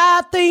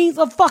 5 things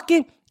of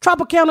fucking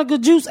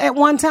Tropicainical juice at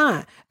one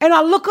time. And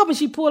I look up and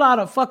she pulled out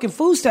a fucking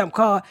food stamp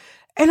card.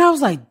 And I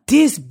was like,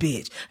 this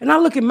bitch. And I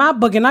look at my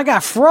bucket and I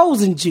got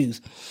frozen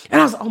juice.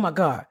 And I was like, oh my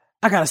God,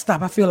 I got to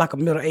stop. I feel like a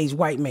middle-aged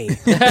white man.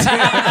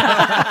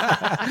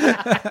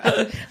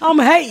 I'm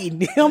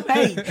hating.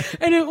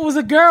 And it was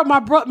a girl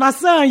my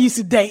son used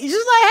to date. She's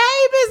like,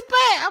 hey, Miss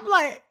Pat. I'm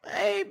like,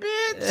 hey,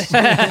 bitch,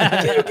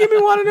 can you give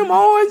me one of them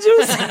orange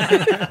juice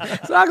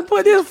so I can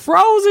put this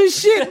frozen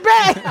shit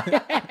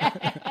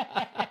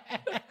back?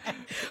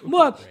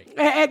 But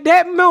at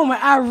that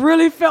moment, I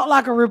really felt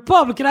like a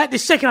Republican. I had to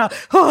shake it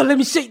off. Oh, let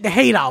me shake the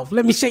hate off.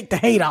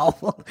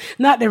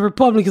 Not that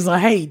Republicans are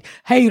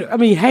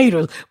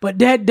haters. But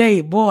that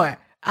day, boy,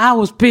 I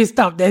was pissed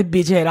off that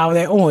bitch had all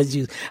that orange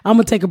juice. I'm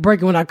going to take a break,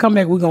 and when I come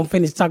back, we're going to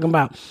finish talking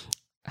about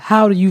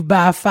how do you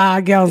buy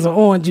 5 gallons of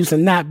orange juice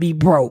and not be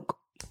broke.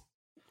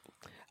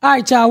 All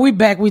right, y'all, we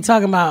back. We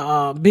talking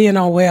about being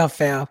on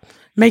welfare,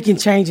 making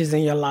changes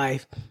in your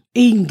life,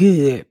 eating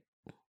good.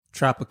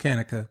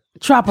 Tropicainical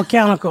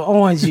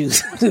orange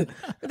juice.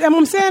 Am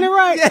I saying it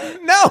right? Yeah,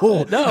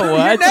 no,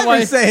 you're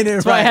never saying it right.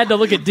 That's why I had to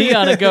look at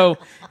Dion and go,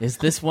 is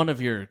this one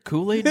of your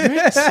Kool-Aid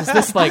drinks? Is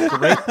this like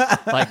grape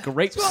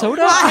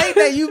soda? I hate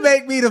that you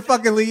make me the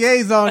fucking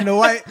liaison to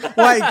white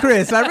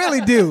Chris. I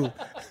really do.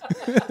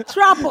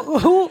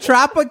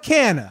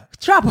 Tropicana.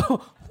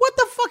 What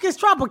the fuck is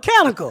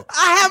Tropicainical?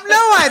 I have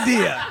no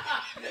idea.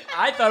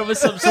 I thought it was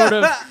some sort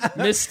of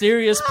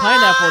mysterious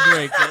pineapple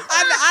drink.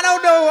 I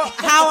don't know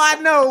how I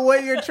know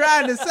what you're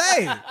trying to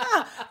say.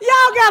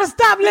 Y'all gotta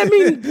stop letting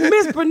me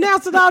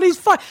mispronouncing all these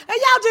fuck. And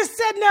y'all just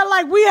sitting there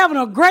like we having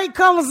a great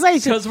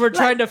conversation. Because we're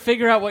trying to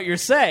figure out what you're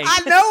saying.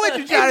 I know what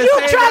you're trying to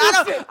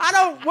say. I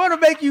don't want to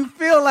make you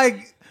feel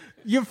like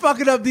you're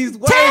fucking up these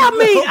words. Tell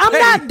me, I'm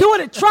not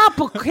doing it.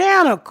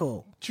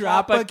 Tropicainical.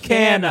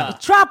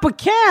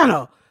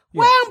 Tropicana.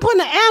 Why I'm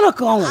putting an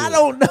anical on it? I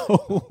don't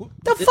know.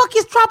 The fuck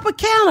is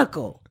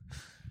Tropicainical?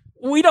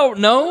 We don't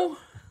know.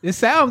 It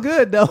sounds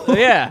good though.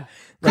 Yeah.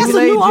 That's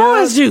a new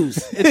orange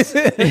juice.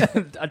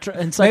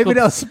 Maybe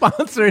they'll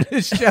sponsor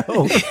this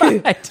show.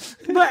 Right.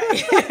 But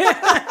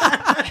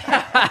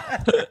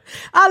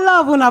I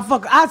love when I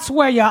fuck. I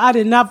swear, y'all, I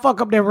did not fuck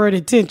up that word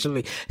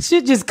intentionally.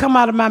 Shit just come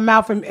out of my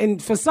mouth,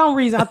 and for some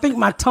reason, I think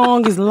my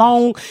tongue is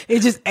long. It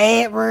just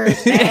add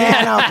words. You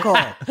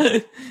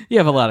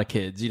have a lot of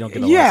kids. You don't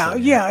get a lot.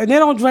 Yeah, and they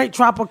don't drink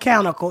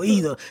Tropicainical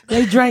either.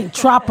 They drink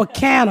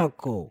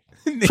Tropicainical.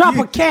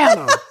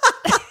 Tropicana.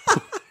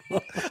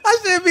 I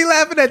shouldn't be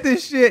laughing at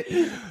this shit.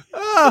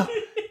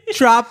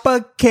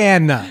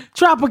 Tropicana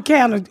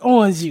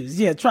orange juice.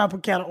 Yeah,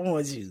 Tropicana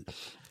orange juice.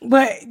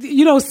 But,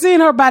 seeing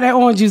her buy that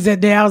orange juice that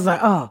day, I was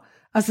like,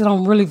 I said,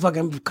 I'm really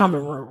fucking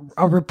becoming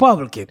a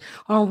Republican.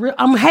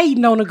 I'm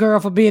hating on the girl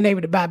for being able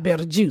to buy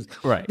better juice.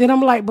 Right. Then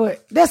I'm like,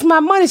 but that's my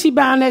money she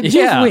buying that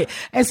juice with.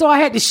 And so I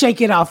had to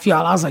shake it off,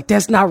 y'all. I was like,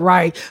 that's not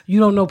right.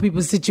 You don't know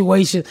people's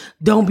situation.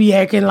 Don't be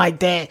acting like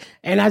that.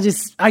 And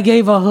I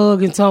gave her a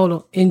hug and told her,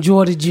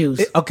 enjoy the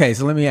juice. Okay,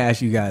 so let me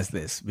ask you guys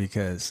this,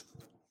 because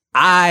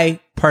I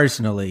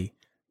personally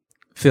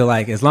feel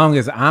like as long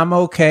as I'm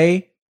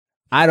okay,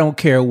 I don't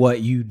care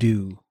what you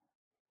do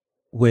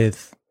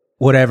with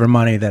whatever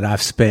money that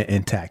I've spent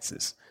in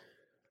taxes.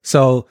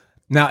 So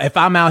now if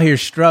I'm out here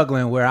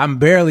struggling where I'm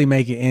barely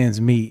making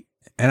ends meet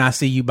and I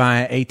see you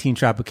buying 18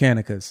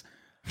 Tropicanicas,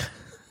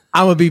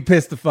 I'm gonna be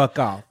pissed the fuck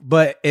off.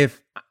 But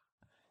if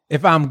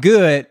I'm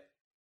good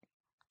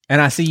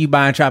and I see you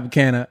buying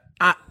Tropicana,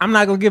 I'm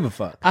not gonna give a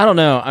fuck. I don't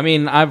know. I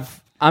mean,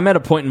 I'm at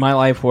a point in my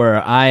life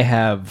where I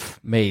have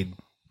made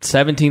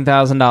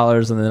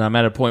 $17,000, and then I'm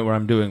at a point where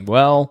I'm doing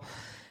well.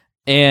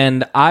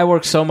 And I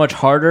work so much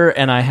harder,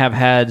 and I have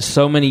had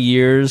so many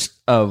years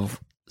of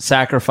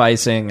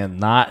sacrificing and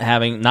not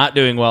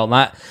doing well,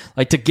 not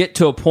like to get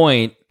to a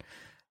point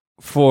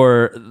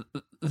for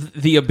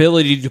the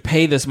ability to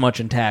pay this much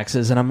in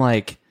taxes. And I'm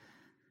like,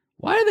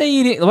 why are they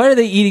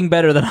eating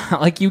better than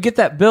like you get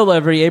that bill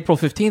every April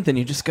 15th and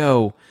you just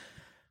go,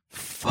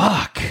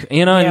 fuck,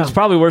 and it's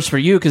probably worse for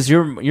you because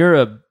you're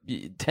a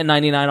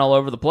 1099 all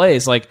over the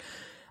place. Like,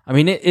 I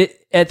mean,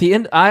 it at the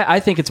end, I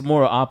think it's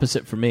more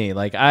opposite for me.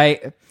 Like I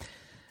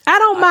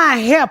don't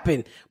mind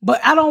helping, but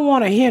I don't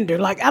want to hinder.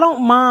 Like I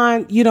don't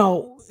mind,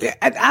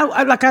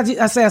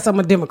 I said, I'm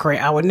a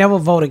Democrat. I would never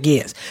vote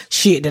against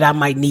shit that I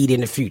might need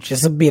in the future.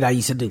 It's a bit I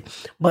used to do,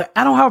 but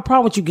I don't have a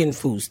problem with you getting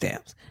food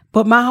stamps.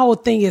 But my whole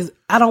thing is,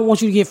 I don't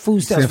want you to get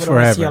food stamps for the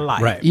rest of your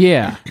life. Right.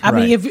 Yeah. I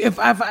mean,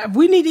 if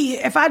we need to,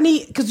 if I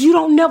need, because you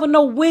don't never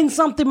know when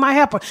something might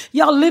happen.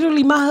 Y'all,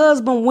 literally, my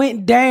husband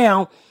went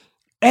down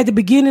at the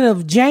beginning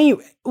of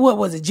January. What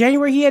was it?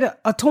 January. He had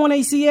a torn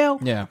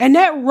ACL. Yeah. And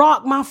that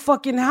rocked my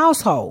fucking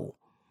household.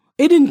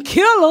 It didn't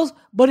kill us,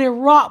 but it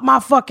rocked my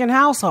fucking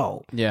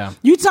household. Yeah.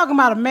 You talking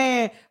about a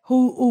man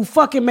who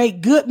fucking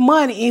made good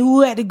money and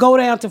who had to go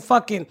down to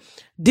fucking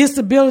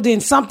disability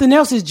and something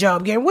else's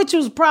job again, which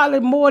was probably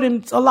more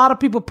than a lot of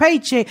people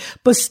paycheck.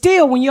 But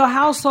still, when your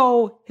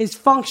household is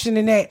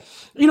functioning at,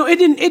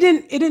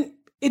 it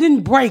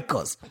didn't break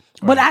us.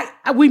 Right.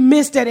 But we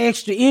missed that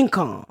extra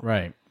income.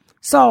 Right.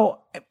 So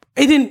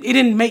it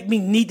didn't make me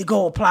need to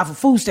go apply for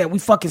food stamp. We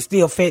fucking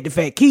still fed the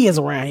fat kids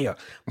around here.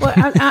 But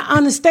I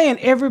understand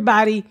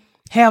everybody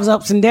has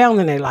ups and downs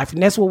in their life,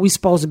 and that's what we're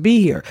supposed to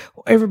be here.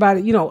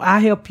 Everybody, I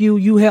help you,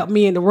 you help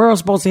me, and the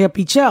world's supposed to help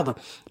each other.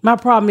 My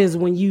problem is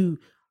when you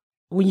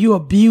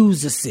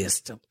abuse the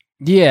system.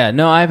 Yeah,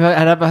 no, I've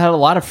had a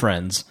lot of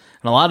friends,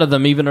 and a lot of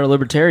them even are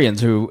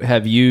libertarians who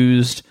have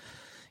used,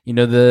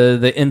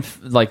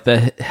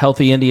 the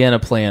Healthy Indiana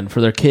plan for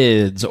their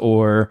kids,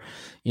 or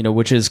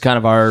which is kind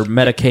of our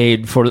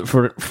Medicaid for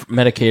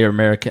Medicaid or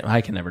American. I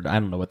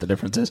don't know what the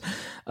difference is.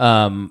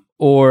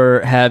 Or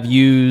have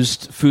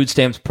used food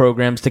stamps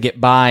programs to get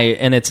by,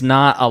 and it's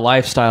not a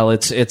lifestyle.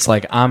 It's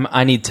like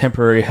I need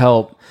temporary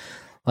help.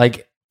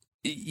 Like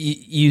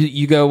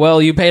you go,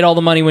 well, you paid all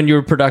the money when you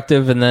were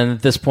productive, and then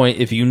at this point,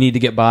 if you need to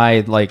get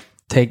by, like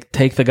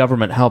take the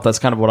government help. That's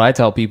kind of what I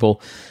tell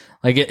people.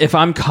 Like, if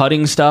I'm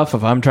cutting stuff,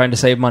 if I'm trying to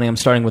save money, I'm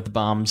starting with the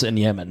bombs in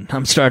Yemen.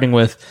 I'm starting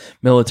with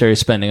military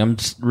spending. I'm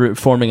just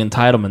reforming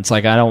entitlements.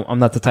 Like, I'm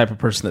not the type of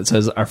person that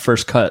says our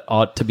first cut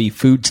ought to be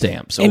food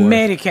stamps and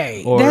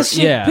Medicaid. That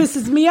shit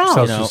pisses me off.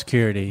 Social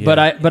Security.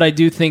 Yeah. But I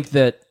do think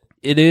that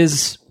it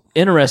is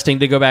interesting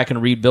to go back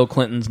and read Bill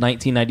Clinton's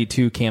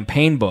 1992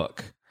 campaign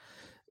book,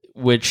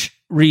 which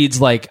reads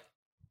like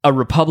a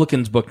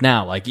Republican's book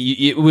now. Like,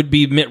 it would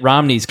be Mitt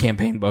Romney's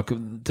campaign book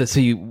to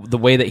see the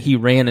way that he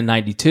ran in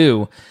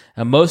 92.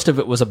 And most of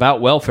it was about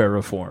welfare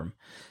reform.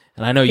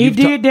 And I know you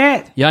did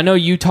that. Yeah, I know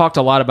you talked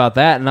a lot about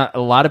that. And a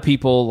lot of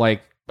people,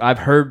 like, I've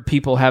heard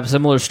people have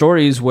similar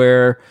stories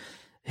where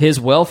his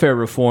welfare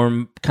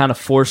reform kind of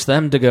forced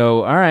them to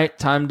go, all right,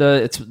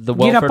 it's the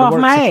welfare get up off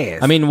my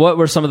ass. I mean, what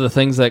were some of the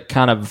things that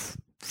kind of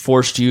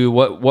forced you?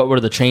 What were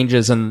the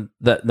changes and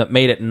that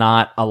made it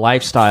not a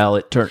lifestyle?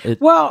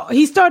 Well,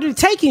 he started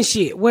taking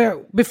shit where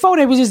before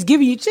they was just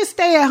giving you just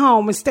stay at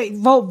home and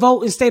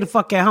vote and stay the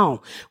fuck at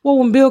home. Well,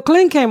 when Bill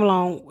Clinton came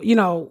along,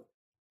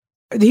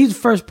 he's the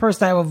first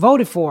person I ever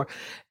voted for.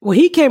 When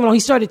he came along,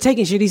 he started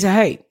taking shit. He said,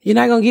 hey, you're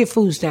not going to get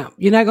food stamp.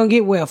 You're not going to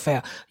get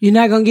welfare. You're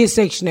not going to get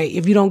Section 8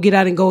 if you don't get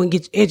out and go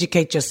and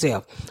educate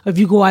yourself. If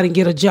you go out and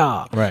get a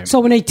job. Right. So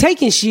when they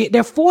taking shit,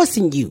 they're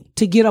forcing you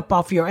to get up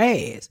off your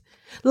ass.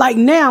 Like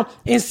now,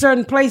 in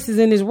certain places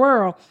in this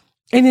world,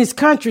 in this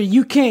country,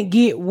 you can't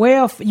get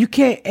welfare. You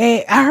can't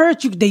add. I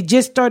heard they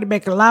just started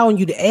back allowing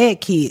you to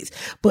add kids.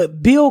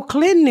 But Bill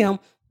Clinton,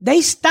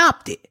 they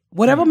stopped it.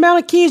 Whatever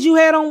amount of kids you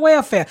had on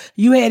welfare,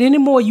 you had any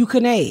more you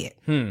can add.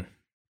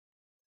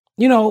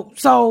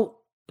 So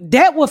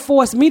that would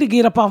force me to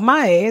get up off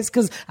my ass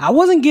because I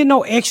wasn't getting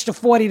no extra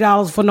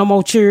 $40 for no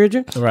more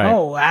children. Right.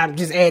 Oh, I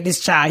just add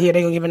this child here.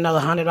 They gonna give another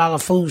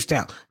 $100 food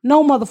stamp.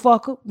 No,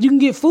 motherfucker. You can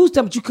get food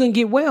stamp, but you couldn't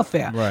get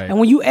welfare. Right. And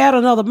when you add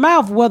another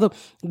mouth, that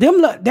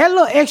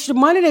little extra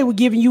money they were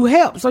giving you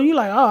help. So you're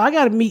like, oh, I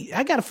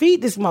gotta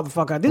feed this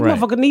motherfucker. This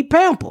motherfucker need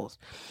Pampers.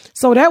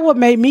 So that what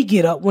made me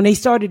get up when they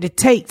started to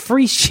take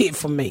free shit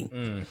from me.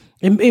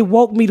 And it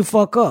woke me the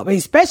fuck up, and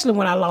especially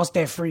when I lost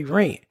that free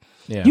rent.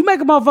 Yeah. You make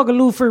a motherfucker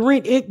lose free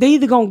rent, they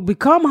either gonna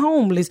become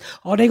homeless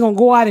or they gonna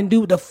go out and do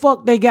what the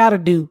fuck they gotta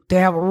do to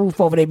have a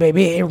roof over their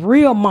baby head. And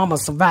real mama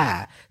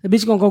survive. The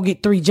bitch gonna go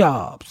get 3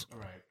 jobs.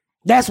 Right.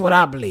 That's what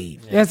I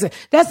believe. Yeah.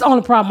 That's the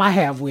only problem I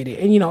have with it.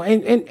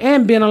 And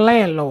and being a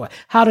landlord,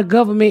 how the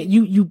government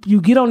you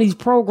get on these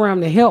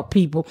programs to help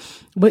people,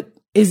 but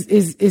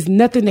is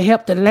nothing to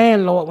help the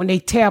landlord when they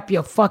tear up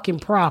your fucking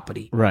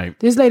property. Right.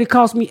 This lady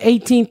cost me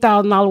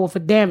 $18,000 worth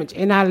of damage,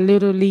 and I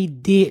literally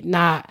did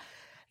not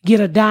get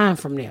a dime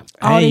from them.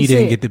 And you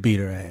didn't get to beat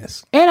her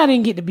ass. And I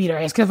didn't get to beat her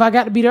ass, because if I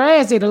got to beat her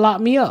ass, they'd have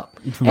locked me up.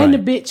 Right. And the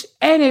bitch,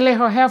 and they let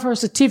her have her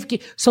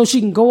certificate so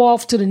she can go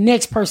off to the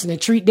next person and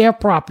treat their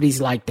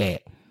properties like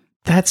that.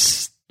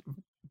 That's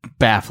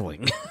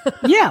baffling.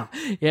 Yeah.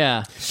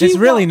 Yeah. It's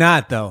really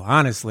not, though,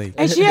 honestly.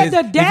 And she had the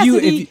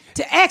audacity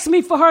to ask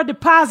me for her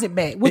deposit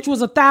back, which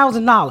was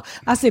 $1,000.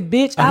 I said,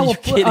 bitch, I will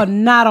put a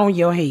knot on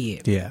your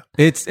head. Yeah.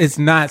 It's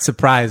not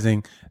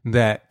surprising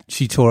that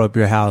she tore up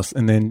your house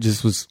and then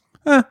just was,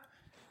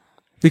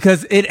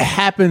 because it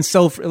happens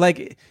so,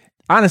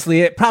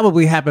 honestly, it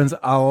probably happens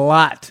a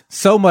lot.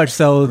 So much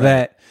so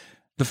that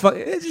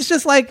it's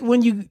just like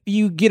when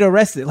you get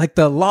arrested, like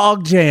the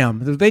log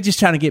jam. They just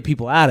trying to get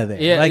people out of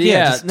there.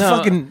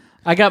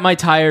 I got my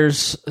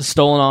tires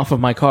stolen off of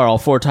my car, all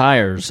 4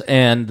 tires,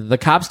 and the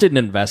cops didn't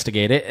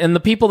investigate it. And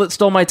the people that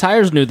stole my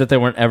tires knew that they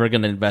weren't ever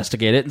going to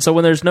investigate it. And so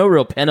when there's no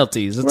real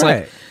penalties, it's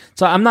like,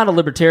 so I'm not a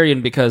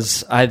libertarian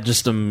because I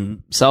just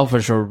am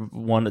selfish or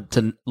wanted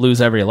to lose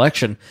every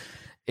election.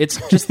 It's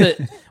just that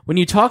when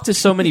you talk to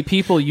so many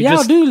people,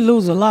 y'all do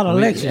lose a lot of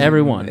elections.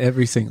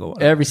 Every single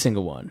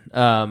one.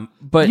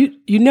 But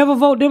you never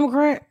vote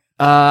Democrat?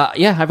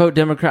 Yeah, I vote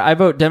Democrat. I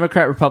vote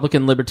Democrat,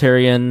 Republican,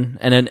 Libertarian,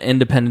 and an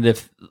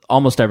independent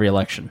almost every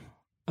election.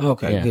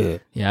 Okay,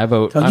 good. Yeah, I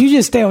vote. Cause you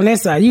just stay on that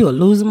side, you a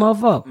loser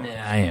motherfucker.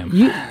 Yeah, I am.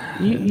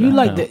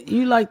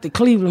 You like the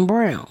Cleveland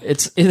Browns.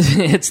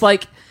 It's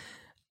like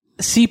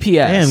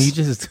CPS. Damn, you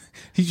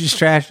just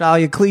trashed all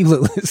your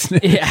Cleveland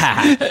listeners.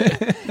 Yeah.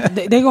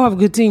 They gonna have a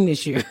good team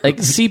this year. Like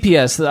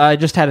CPS, I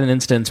just had an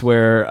instance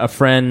where a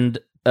friend,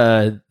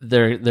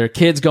 their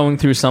kid's going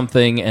through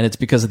something, and it's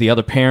because of the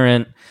other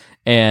parent,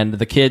 and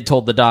the kid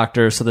told the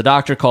doctor, so the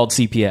doctor called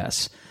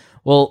CPS.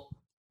 Well,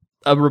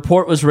 a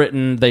report was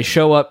written. They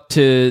show up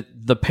to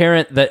the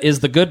parent that is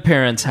the good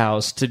parent's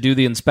house to do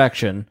the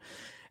inspection,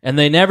 and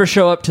they never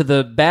show up to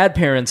the bad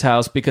parent's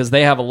house because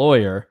they have a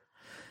lawyer,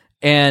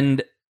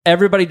 and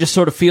everybody just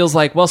sort of feels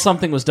like, well,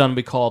 something was done.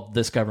 We called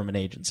this government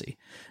agency.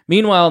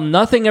 Meanwhile,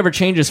 nothing ever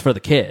changes for the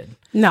kid.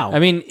 No. I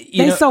mean,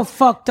 they so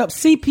fucked up.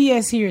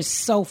 CPS here is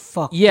so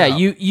fucked up. Yeah,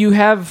 you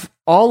have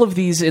all of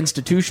these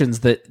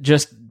institutions that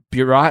just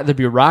the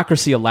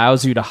bureaucracy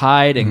allows you to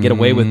hide and get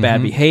away with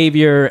bad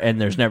behavior, and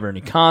there's never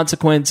any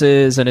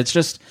consequences, and it's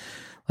just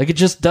like it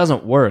just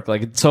doesn't work.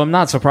 Like, so I'm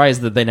not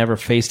surprised that they never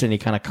faced any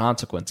kind of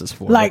consequences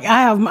for it. Like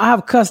I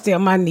have custody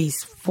of my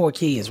niece, 4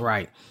 kids,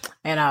 right?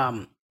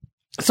 And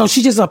so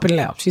she just up and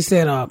left. She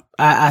said,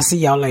 I see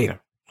y'all later.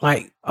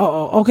 Like,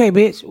 okay,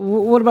 bitch.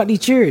 What about these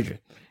children?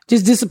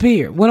 Just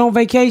disappeared. Went on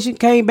vacation,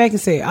 came back and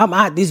said, I'm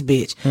out this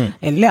bitch,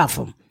 and left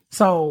them.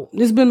 So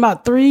this has been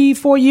about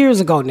 3-4 years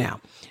ago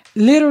now.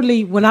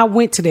 Literally, when I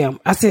went to them,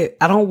 I said,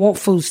 I don't want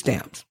food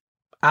stamps.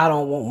 I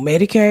don't want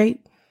Medicaid.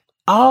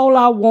 All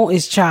I want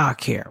is child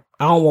care.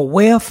 I don't want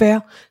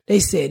welfare. They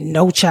said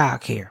no child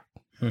care.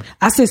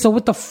 I said, so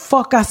what the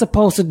fuck I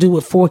supposed to do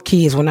with 4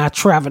 kids when I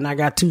travel and I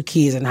got 2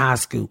 kids in high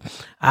school?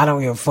 I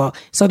don't give a fuck.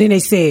 So then they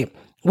said,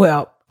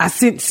 well, I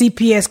sent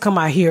CPS come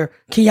out here.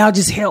 Can y'all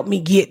just help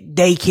me get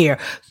daycare?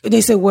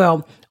 They said,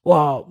 well,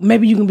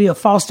 maybe you can be a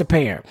foster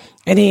parent.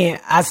 And then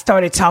I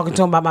started talking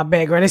to them about my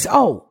background. They said,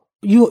 oh,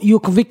 you a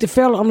convicted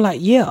felon? I'm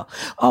like, yeah.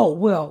 Oh,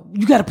 well,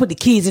 you got to put the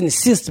kids in the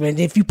system. And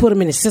if you put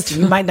them in the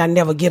system, you might not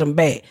never get them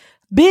back.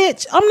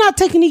 Bitch, I'm not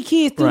taking these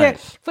kids through that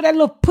for that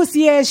little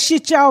pussy ass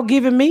shit y'all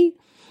giving me.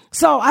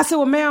 So I said,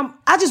 well, ma'am,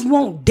 I just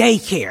want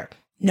daycare.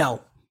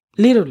 No,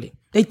 literally.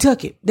 They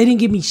took it. They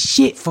didn't give me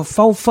shit for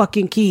 4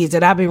 fucking kids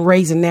that I've been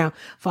raising now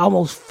for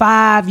almost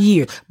 5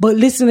 years. But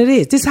listen to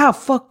this. This is how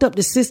fucked up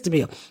the system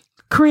is.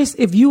 Chris,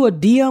 if you or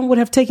Dion would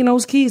have taken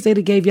those kids, they'd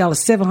have gave y'all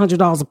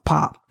 $700 a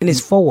pop. And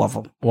it's 4 of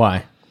them.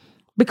 Why?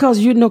 Because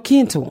you're no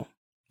kin to them.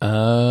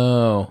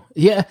 Oh,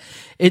 yeah.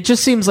 It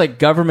just seems like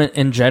government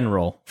in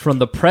general, from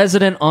the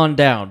president on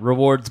down,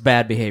 rewards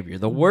bad behavior.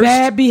 The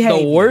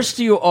worse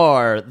you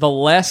are, the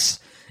less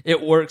it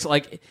works.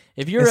 Like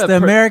if you're the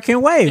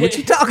American way. What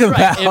you talking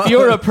about? If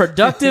you're a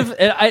productive,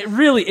 it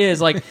really is.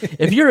 Like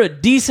if you're a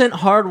decent,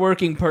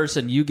 hardworking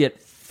person, you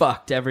get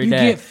fucked every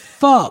day. You get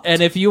fucked.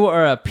 And if you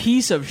are a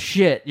piece of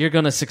shit, you're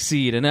gonna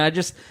succeed. And I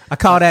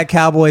call that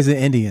Cowboys and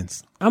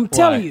Indians. I'm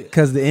telling you.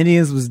 Because the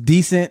Indians was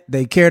decent.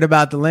 They cared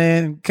about the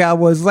land.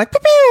 Cowboys was like, pew,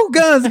 pew,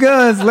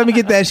 guns. Let me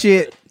get that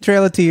shit.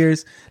 Trail of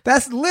Tears.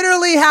 That's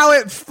literally how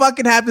it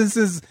fucking happened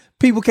since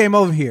people came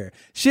over here.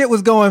 Shit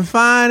was going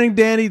fine and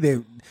dandy.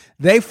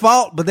 They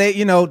fought, but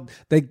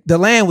the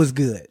land was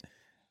good.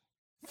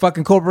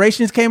 Fucking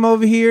corporations came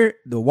over here.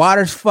 The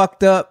water's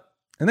fucked up.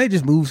 And they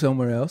just moved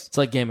somewhere else. It's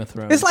like Game of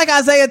Thrones. It's like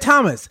Isaiah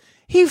Thomas.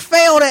 He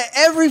failed at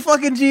every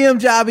fucking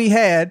GM job he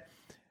had.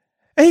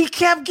 And he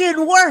kept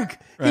getting work.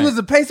 Right. He was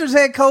the Pacers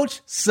head coach,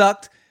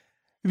 sucked.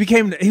 He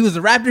was the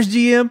Raptors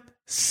GM,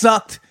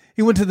 sucked.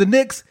 He went to the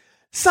Knicks,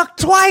 sucked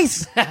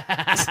twice.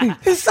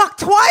 He sucked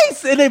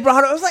twice. And they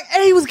brought him. I was like,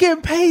 and he was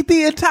getting paid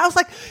the entire. I was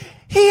like,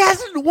 He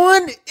hasn't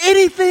won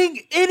anything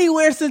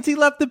anywhere since he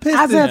left the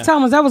Pistons. Isaiah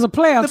Thomas, that was a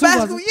player The too.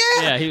 basketball, wasn't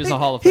he? Yeah, he was a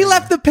Hall of He Famer.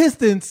 left the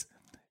Pistons.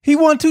 He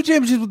won 2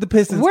 championships with the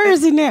Pistons. Where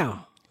is he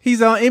now?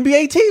 He's on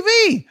NBA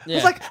TV. Yeah.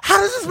 It's like, how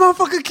does this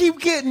motherfucker keep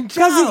getting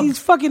Because jobs? he's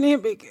fucking.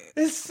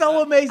 It's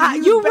so amazing. He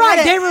was You're bad right.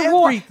 at They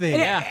reward. everything.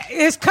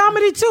 It's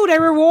comedy too. They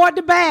reward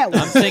the bad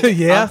ones.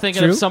 I'm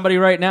thinking true. of somebody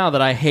right now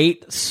that I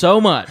hate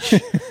so much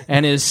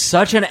and is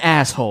such an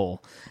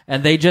asshole,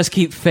 and they just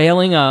keep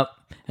failing up,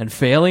 and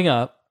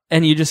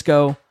you just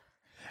go,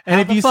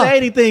 And if you say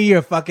anything, you're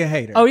a fucking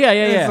hater. oh yeah.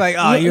 It's like,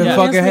 oh, you're Yeah. a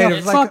fucking Yes, hater. they're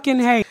It's like, fucking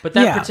hate. But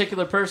that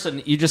particular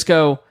person, you just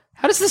go,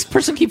 how does this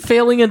person keep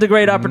failing into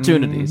great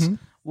opportunities?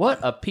 What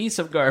a piece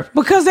of garbage.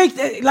 Because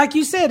they, like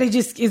you said,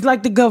 it's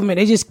like the government.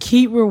 They just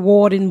keep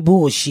rewarding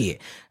bullshit.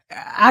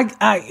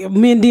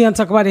 Me and Dion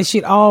talk about this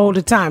shit all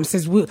the time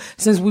since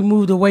we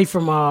moved away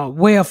from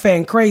welfare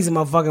and crazy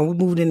motherfucking. We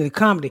moved into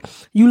comedy.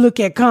 You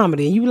look at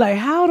comedy and you like,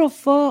 how the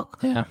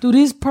fuck do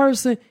this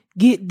person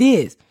get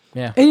this?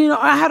 Yeah. And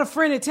I had a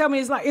friend that tell me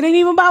it's like it ain't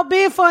even about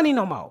being funny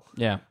no more.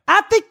 Yeah. I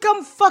think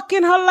I'm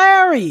fucking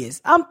hilarious.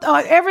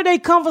 Everyday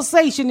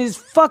conversation is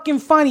fucking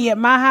funny at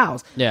my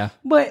house. Yeah.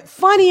 But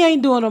funny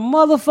ain't doing a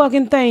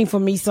motherfucking thing for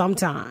me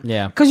sometimes.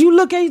 Yeah. Because you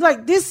look at it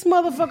like this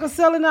motherfucker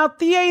selling out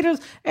theaters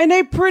and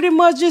they pretty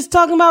much just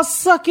talking about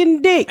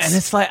sucking dicks. and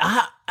it's like,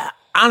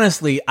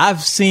 honestly,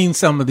 I've seen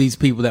some of these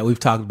people that we've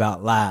talked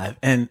about live,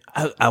 and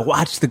I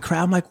watch the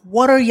crowd. I'm like,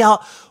 what are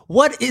y'all?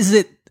 What is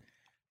it?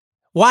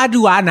 Why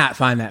do I not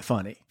find that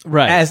funny?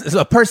 Right. As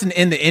a person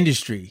in the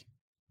industry,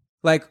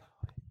 like,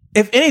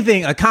 if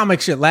anything, a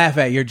comic should laugh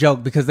at your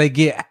joke because they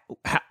get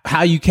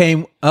how you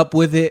came up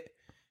with it.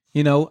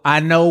 I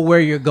know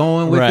where you're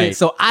going with Right. it.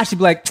 So I should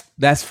be like,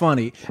 that's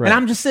funny. Right. And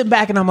I'm just sitting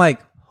back and I'm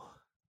like,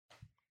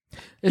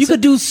 you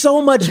could do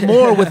so much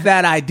more with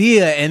that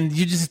idea, and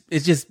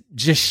it's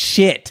just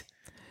shit.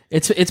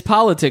 It's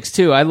politics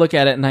too. I look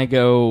at it and I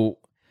go,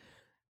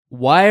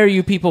 why are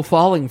you people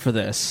falling for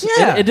this?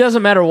 Yeah. It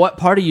doesn't matter what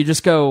party, you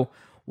just go,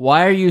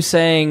 why are you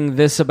saying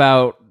this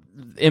about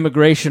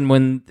immigration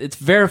when it's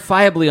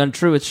verifiably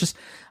untrue? It's just,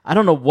 I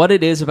don't know what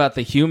it is about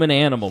the human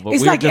animal, but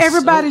it's we're like just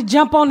everybody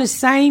jump on the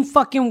same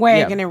fucking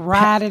wagon and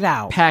ride it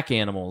out. pack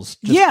animals.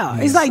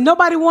 It's like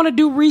nobody want to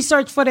do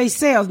research for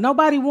themselves.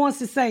 Nobody wants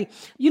to say,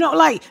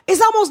 like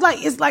it's almost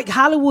like it's like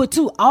Hollywood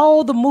too.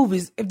 All the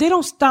movies, if they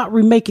don't stop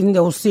remaking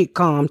those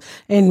sitcoms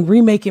and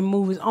remaking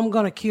movies, I'm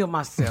gonna kill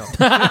myself.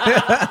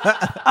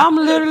 I'm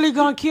literally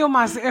gonna kill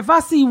myself if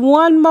I see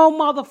one more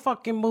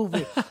motherfucking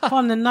movie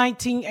from the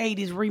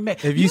 1980s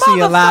remake. If you see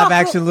a live Motherfucker.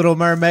 action Little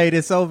Mermaid,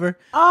 it's over.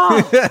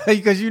 Oh.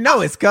 Because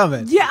it's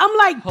coming. Yeah, I'm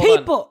like Hold on.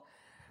 people.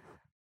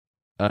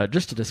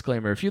 Just a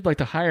disclaimer, if you'd like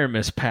to hire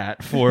Miss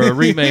Pat for a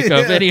remake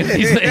of any of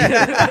these things,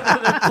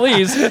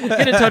 please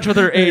get in touch with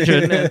her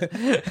agent. I'm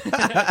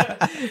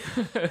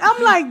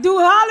like, do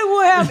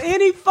Hollywood have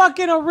any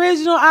fucking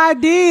original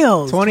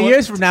ideals? 20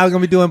 years from now, we're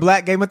going to be doing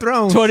Black Game of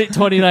Thrones.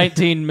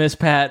 2019 Miss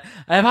Pat.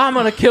 If I'm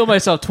going to kill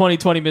myself,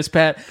 2020 Miss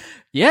Pat.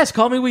 Yes,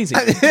 call me Wheezy.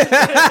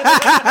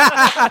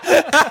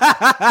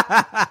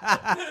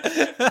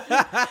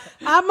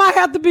 I might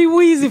have to be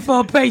Wheezy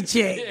for a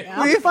paycheck.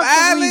 We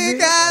finally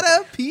got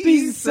a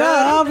piece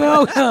of.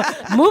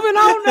 Moving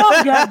on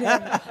up,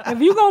 goddamn.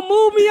 If you gonna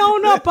move me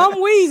on up,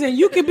 I'm Wheezy.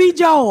 You can be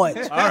George.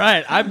 All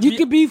right. You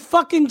could be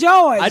fucking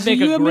George. I'd make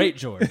You a hear me? great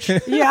George.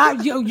 Yeah,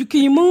 you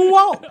can you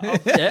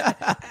moonwalk? Yeah.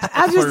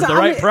 I For the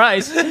right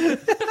price.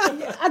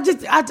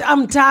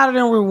 I'm tired of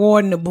them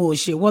rewarding the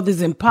bullshit. Whether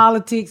it's in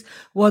politics,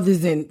 whether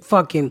it's in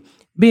fucking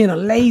being a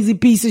lazy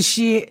piece of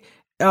shit,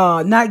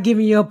 not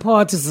giving your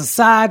part to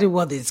society,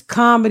 whether it's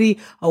comedy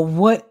or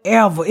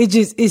whatever. It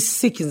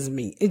sickens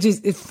me.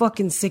 It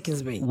fucking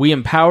sickens me. We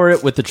empower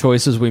it with the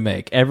choices we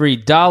make. Every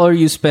dollar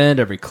you spend,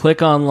 every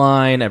click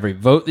online, every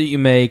vote that you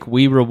make,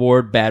 we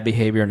reward bad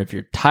behavior. And if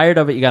you're tired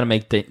of it, you got to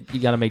make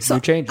new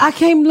changes. I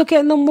can't look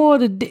at no more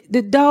the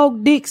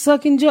dog dick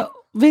sucking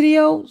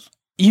videos.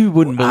 You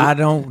wouldn't believe. I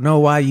don't know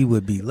why you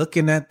would be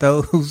looking at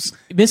those.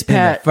 Miss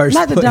Pat, first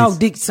Not the place. dog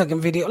dick sucking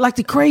video, like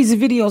the crazy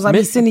videos I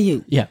be sending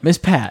you. Yeah, Miss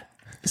Pat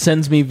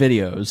sends me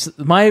videos.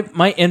 My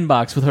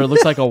inbox with her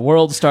looks like a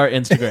World Star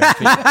Instagram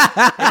feed.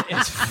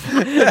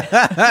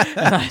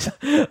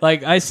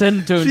 I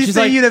send to her. She She's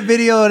sent like, you the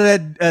video of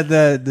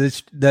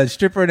the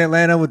stripper in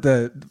Atlanta with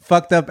the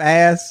fucked up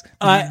ass.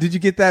 Did you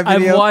get that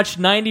video? I've watched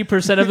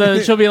 90% of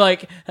them. She'll be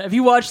like, "Have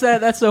you watched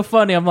that? That's so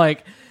funny." I'm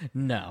like,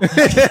 no. No.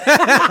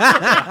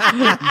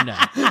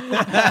 Wait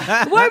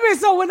a minute,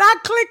 so when I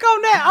click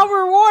on that, I'm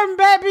rewarding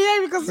bad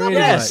behavior because some of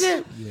that Yes.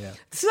 shit. Yeah.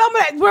 Some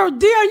of that, bro,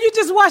 Dion, you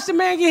just watched the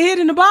man get hit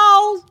in the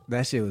balls.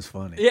 That shit was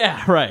funny.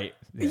 Yeah, right.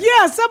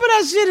 Yeah, some of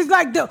that shit is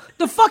like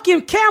the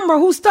fucking camera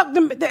who stuck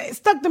the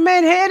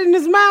man's head in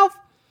his mouth.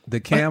 The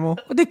camel.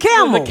 The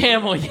camel. The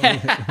camel, yeah.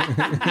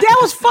 That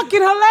was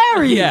fucking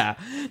hilarious. Yeah.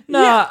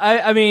 No,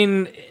 Yeah. I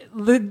mean,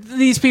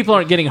 these people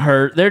aren't getting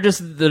hurt. They're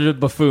just the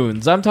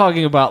buffoons. I'm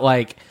talking about,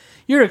 like,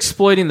 you're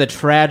exploiting the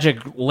tragic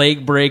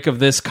leg break of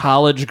this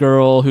college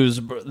girl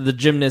who's the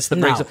gymnast that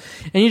breaks up,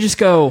 and you just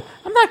go,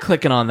 I'm not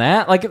clicking on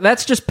that. Like,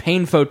 that's just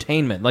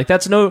painfotainment. Like,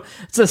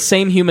 it's the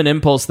same human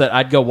impulse that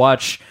I'd go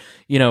watch,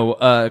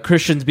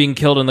 Christians being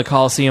killed in the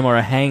Coliseum or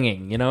a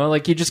hanging.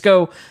 Like, you just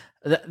go,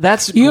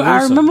 that's gruesome.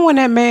 I remember when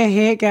that man's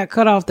head got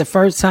cut off the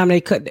first time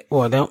they cut.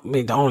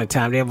 The only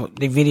time they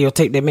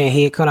videotaped that man's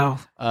head cut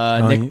off.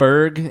 Nick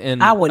Berg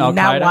and I would Al-Qaeda.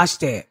 not watch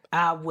that.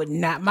 I would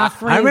not. My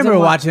friends. I remember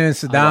watching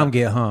Saddam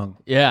get hung.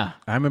 Yeah,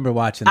 I remember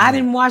watching that. I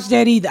didn't watch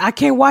that either. I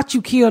can't watch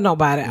you kill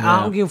nobody. Yeah.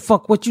 I don't give a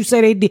fuck what you say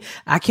they did.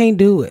 I can't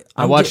do it.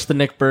 I watched the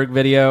Nick Berg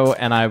video,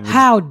 and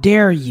how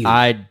dare you?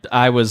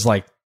 I was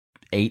like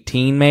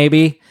 18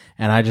 maybe,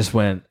 and I just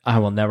went, I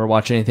will never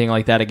watch anything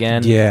like that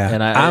again. Yeah,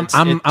 and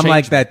I'm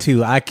like that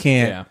too. I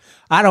can't. Yeah.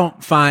 I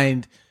don't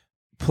find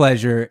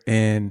pleasure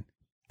in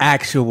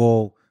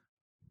actual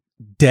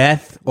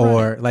death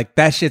or like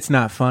that shit's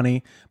not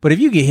funny. But if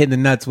you get hit in the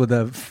nuts with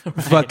a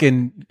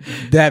fucking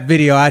that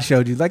video I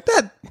showed you, like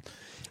that.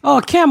 Oh,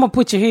 a camel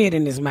put your head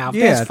in his mouth.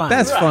 Yeah, that's funny.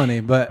 That's funny.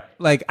 But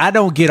like, I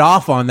don't get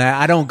off on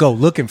that. I don't go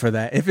looking for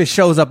that. If it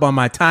shows up on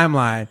my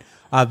timeline,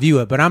 I'll view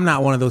it. But I'm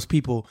not one of those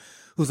people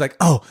who's like,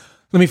 oh,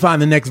 let me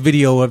find the next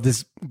video of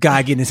this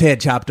guy getting his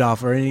head chopped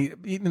off. Or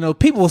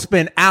people will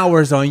spend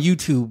hours on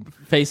YouTube.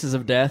 Faces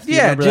of Death. You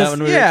Yeah, remember that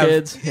when we were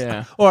kids?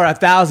 Yeah. Or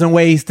 1,000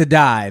 Ways to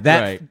Die.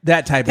 That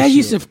type of that shit.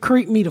 used to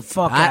creep me the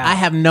fuck out. I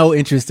have no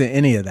interest in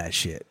any of that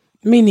shit.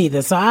 Me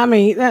neither. So I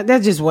mean,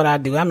 that's just what I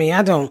do. I mean,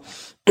 I don't.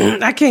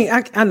 I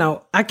can't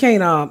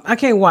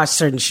watch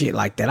certain shit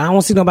like that. I don't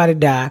want to see nobody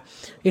die.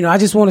 I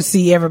just want to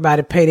see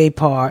everybody pay their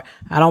part.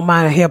 I don't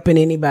mind helping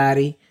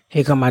anybody.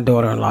 Here come my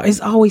daughter-in-law.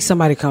 It's always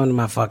somebody coming to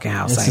my fucking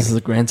house. This is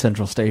the Grand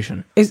Central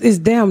Station. It's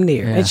damn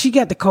near, and she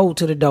got the code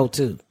to the door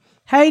too.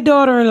 Hey,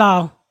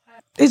 daughter-in-law.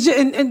 It's just,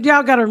 and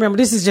y'all got to remember,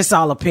 this is just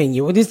all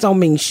opinion. Well, this don't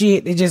mean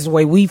shit. It's just the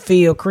way we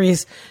feel,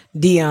 Chris,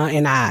 Dion,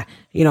 and I.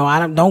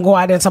 I don't go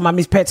out there talking about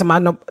Miss Pat,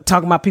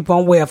 talking about people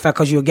on welfare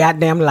because you're a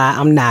goddamn lie.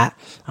 I'm not.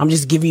 I'm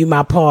just giving you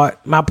my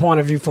point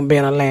of view from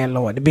being a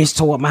landlord. The bitch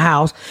tore up my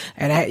house,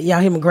 and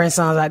y'all hear my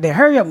grandsons out there.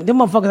 Hurry up, them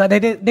motherfuckers out there.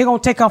 They gonna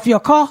take off your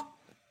car.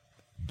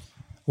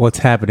 What's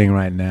happening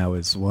right now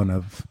is one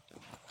of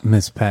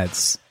Miss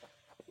Pat's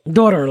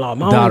daughter-in-law.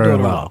 My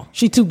daughter-in-law.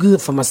 She too good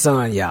for my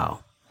son, y'all.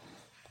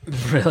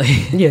 Really?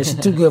 Yeah, she's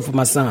too good for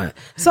my son.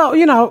 So,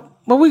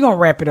 but we're going to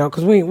wrap it up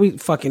because we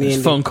fucking There's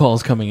in. phone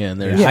calls coming in.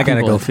 I got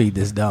to go feed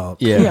this dog.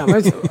 Yeah.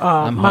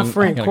 My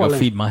friend I got to Cortland. go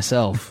feed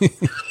myself.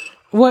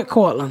 What,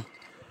 Cortland?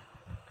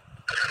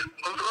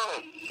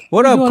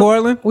 What up,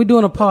 Cortland? We're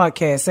doing a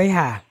podcast. Say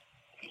hi.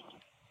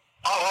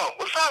 Oh,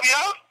 what's up,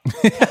 y'all?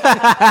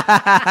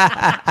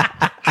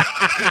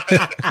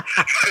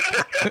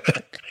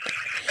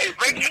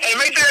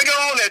 Make sure they go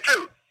on there,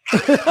 too.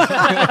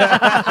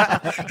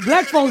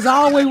 Black folks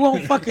always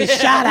want fucking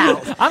shout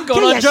out. I'm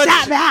going on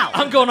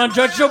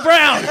Judge Joe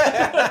Brown.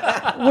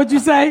 What'd you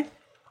say?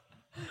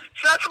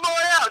 Shout your boy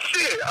out.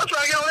 Shit. I'm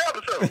trying to get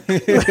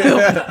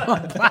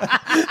on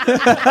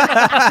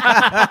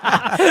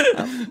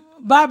the episode.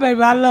 Bye,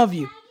 baby. I love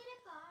you.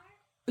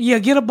 Yeah,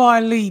 get a bar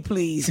and leave,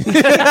 please. Y'all,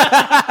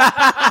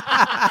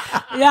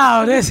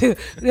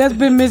 that's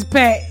been Miss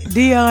Pat,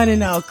 Dion,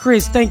 and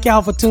Chris. Thank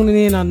y'all for tuning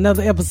in on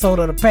another episode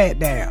of The Pat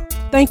Down.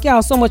 Thank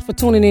y'all so much for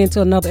tuning in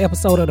to another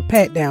episode of The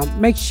Pat Down.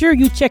 Make sure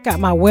you check out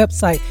my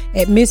website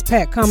at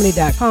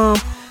misspatcomedy.com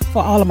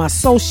for all of my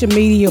social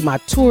media, my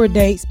tour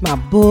dates, my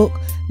book.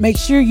 Make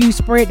sure you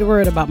spread the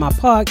word about my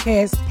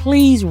podcast.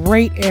 Please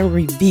rate and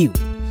review.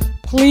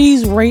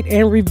 Please rate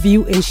and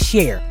review and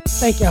share.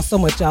 Thank y'all so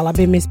much, y'all. I've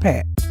been Miss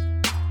Pat.